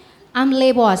then I'm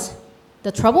labeled as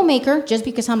the troublemaker just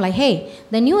because I'm like, hey,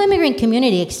 the new immigrant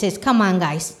community exists. Come on,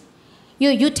 guys.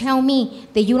 You tell me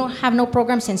that you don't have no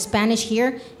programs in Spanish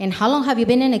here, and how long have you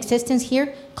been in existence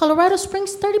here? Colorado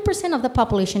Springs, 30% of the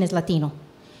population is Latino.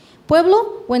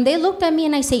 Pueblo, when they looked at me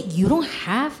and I say, you don't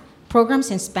have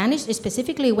programs in Spanish,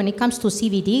 specifically when it comes to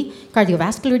CVD,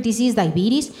 cardiovascular disease,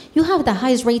 diabetes, you have the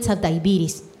highest rates of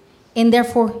diabetes. And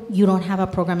therefore, you don't have a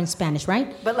program in Spanish,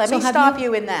 right? But let me stop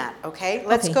you in that, okay?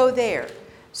 Let's go there.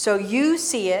 So you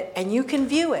see it and you can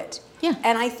view it. Yeah.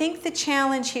 And I think the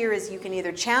challenge here is you can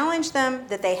either challenge them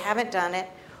that they haven't done it,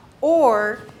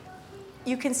 or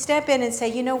you can step in and say,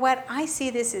 you know what, I see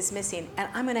this is missing and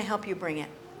I'm going to help you bring it.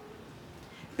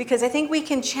 Because I think we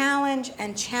can challenge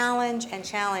and challenge and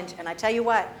challenge. And I tell you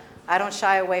what, I don't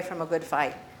shy away from a good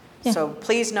fight. Yeah. So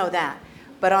please know that.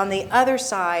 But on the other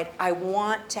side, I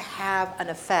want to have an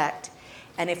effect.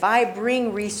 And if I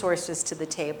bring resources to the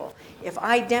table, if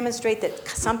I demonstrate that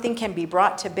something can be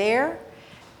brought to bear,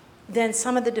 then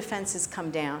some of the defenses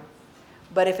come down.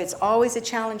 But if it's always a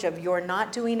challenge of you're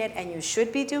not doing it and you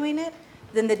should be doing it,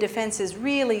 then the defenses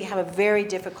really have a very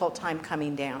difficult time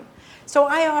coming down. So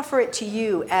I offer it to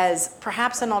you as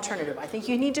perhaps an alternative. I think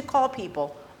you need to call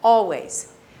people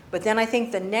always. But then I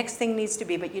think the next thing needs to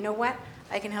be, but you know what?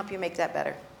 I can help you make that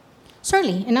better.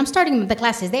 Certainly, and I'm starting the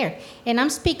classes there. And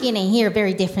I'm speaking in here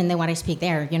very different than what I speak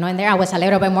there. And there I was a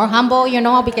little bit more humble,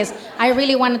 because I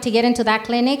really wanted to get into that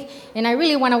clinic. And I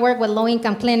really want to work with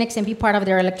low-income clinics and be part of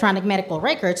their electronic medical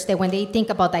records, that when they think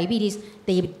about diabetes,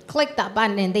 they click that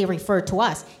button and they refer to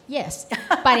us. Yes,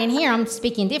 but in here I'm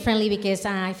speaking differently, because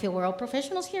I feel we're all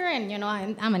professionals here, and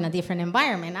I'm in a different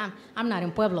environment. I'm not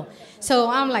in Pueblo.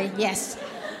 So I'm like, yes.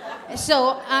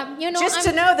 So, just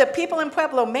to know that people in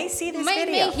Pueblo may see this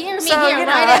video. May hear me here,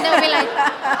 right? And they'll be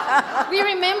like, we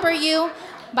remember you.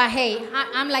 But hey,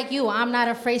 I'm like you. I'm not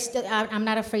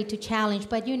afraid to challenge.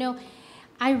 But,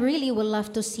 I really would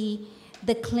love to see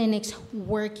the clinics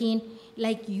working,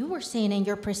 like you were saying in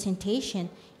your presentation,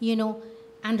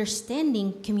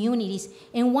 understanding communities.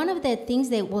 And one of the things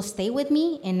that will stay with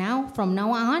me, and from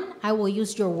now on, I will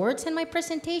use your words in my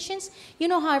presentations. You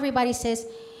know how everybody says,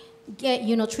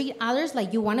 treat others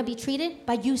like you want to be treated,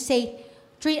 but you say,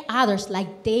 treat others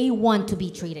like they want to be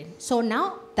treated. So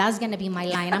now that's going to be my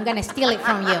line. I'm going to steal it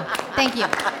from you. Thank you.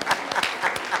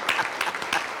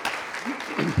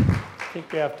 I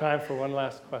think we have time for one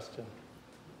last question.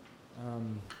 I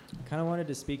kind of wanted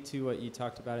to speak to what you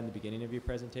talked about in the beginning of your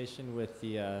presentation with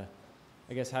the,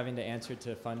 having to answer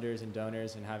to funders and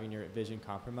donors and having your vision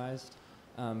compromised.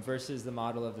 Versus the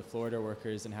model of the Florida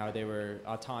workers and how they were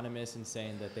autonomous and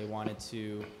saying that they wanted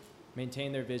to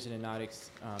maintain their vision and not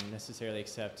necessarily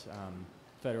accept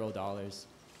federal dollars.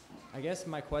 I guess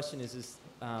my question is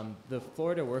the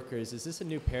Florida workers, is this a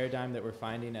new paradigm that we're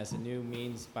finding as a new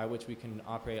means by which we can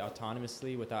operate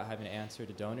autonomously without having to answer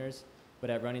to donors,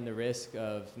 but at running the risk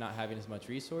of not having as much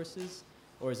resources?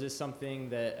 Or is this something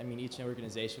that, each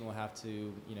organization will have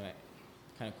to,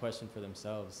 kind of question for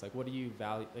themselves? Like, what do you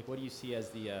value? Like, what do you see as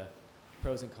the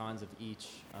pros and cons of each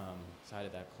side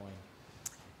of that coin?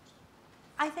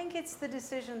 I think it's the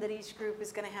decision that each group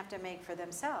is going to have to make for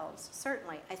themselves.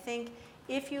 Certainly, I think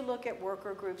if you look at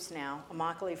worker groups now,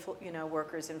 Immokalee,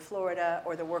 workers in Florida,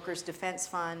 or the Workers' Defense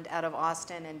Fund out of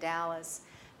Austin and Dallas,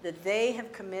 that they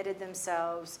have committed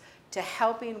themselves to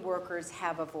helping workers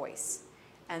have a voice,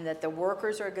 and that the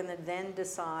workers are going to then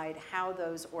decide how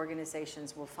those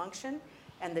organizations will function,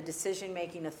 and the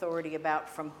decision-making authority about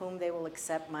from whom they will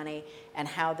accept money and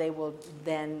how they will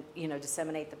then,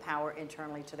 disseminate the power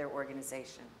internally to their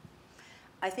organization.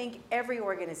 I think every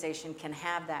organization can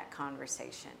have that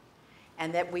conversation,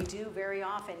 and that we do very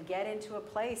often get into a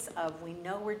place of we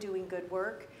know we're doing good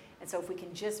work, And so if we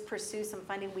can just pursue some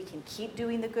funding, we can keep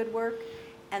doing the good work.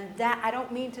 And that, I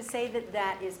don't mean to say that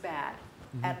that is bad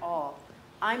at all.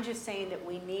 I'm just saying that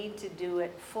we need to do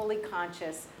it fully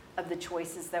conscious of the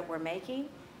choices that we're making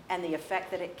and the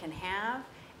effect that it can have.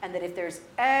 And that if there's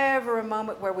ever a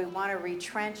moment where we want to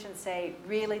retrench and say,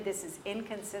 really, this is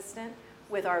inconsistent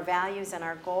with our values and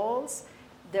our goals,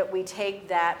 that we take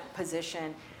that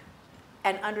position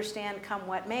and understand, come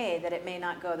what may, that it may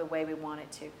not go the way we want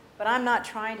it to. But I'm not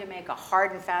trying to make a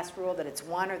hard and fast rule that it's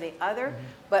one or the other,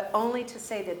 but only to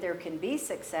say that there can be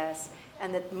success,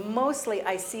 and that mostly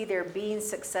I see there being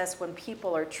success when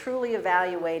people are truly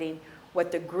evaluating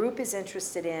what the group is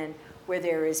interested in, where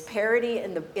there is parity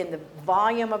in the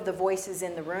volume of the voices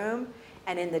in the room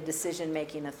and in the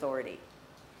decision-making authority.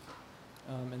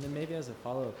 And then maybe as a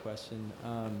follow-up question,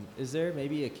 is there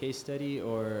maybe a case study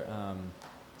or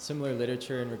similar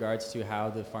literature in regards to how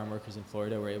the farm workers in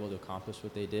Florida were able to accomplish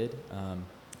what they did?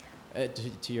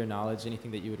 To your knowledge,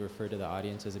 anything that you would refer to the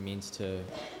audience as a means to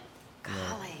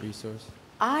resource?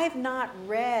 I've not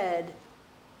read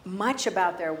much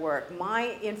about their work.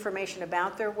 My information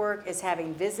about their work is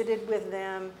having visited with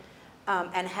them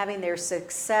and having their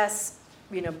success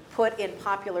put in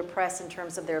popular press in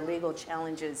terms of their legal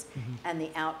challenges and the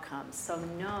outcomes. So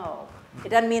no, it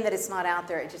doesn't mean that it's not out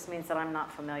there. It just means that I'm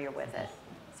not familiar with it.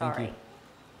 Sorry.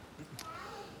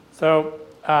 So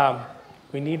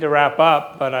we need to wrap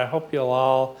up, but I hope you'll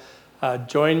all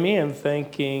join me in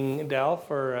thanking Del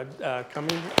for coming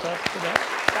to us today.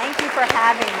 Thank you for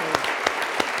having me.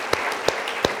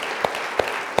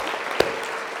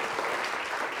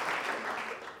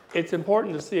 It's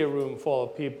important to see a room full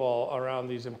of people around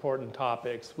these important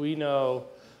topics. We know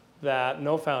that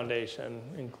no foundation,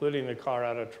 including the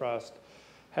Colorado Trust,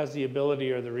 has the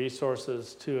ability or the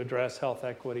resources to address health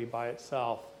equity by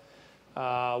itself.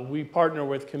 We partner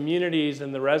with communities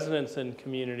and the residents in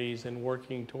communities in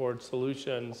working towards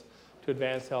solutions to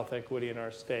advance health equity in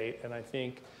our state, and I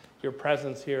think your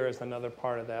presence here is another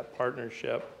part of that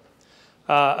partnership.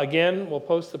 Again, we'll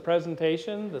post the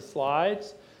presentation, the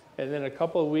slides, and in a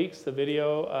couple of weeks, the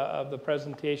video of the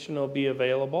presentation will be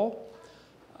available.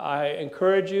 I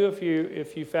encourage you,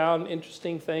 if you found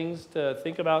interesting things to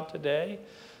think about today,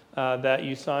 that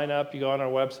you sign up, you go on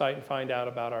our website and find out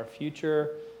about our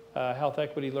future Health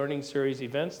Equity Learning Series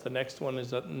events. The next one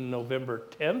is on November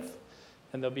 10th,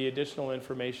 and there'll be additional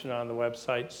information on the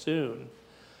website soon.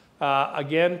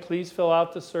 Again, please fill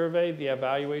out the survey, the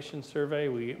evaluation survey.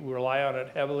 We rely on it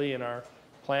heavily in our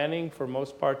planning for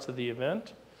most parts of the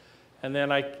event. And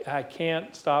then I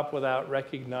can't stop without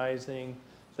recognizing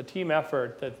the team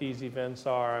effort that these events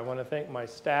are. I want to thank my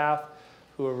staff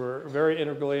who were very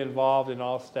integrally involved in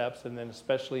all steps, and then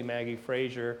especially Maggie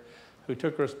Frazier, who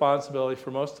took responsibility for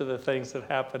most of the things that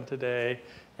happened today.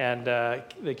 And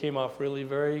they came off really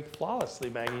very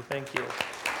flawlessly. Maggie, thank you.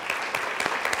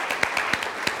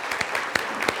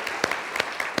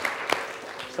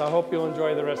 So I hope you'll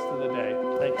enjoy the rest of the day.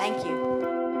 Thanks. Thank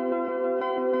you.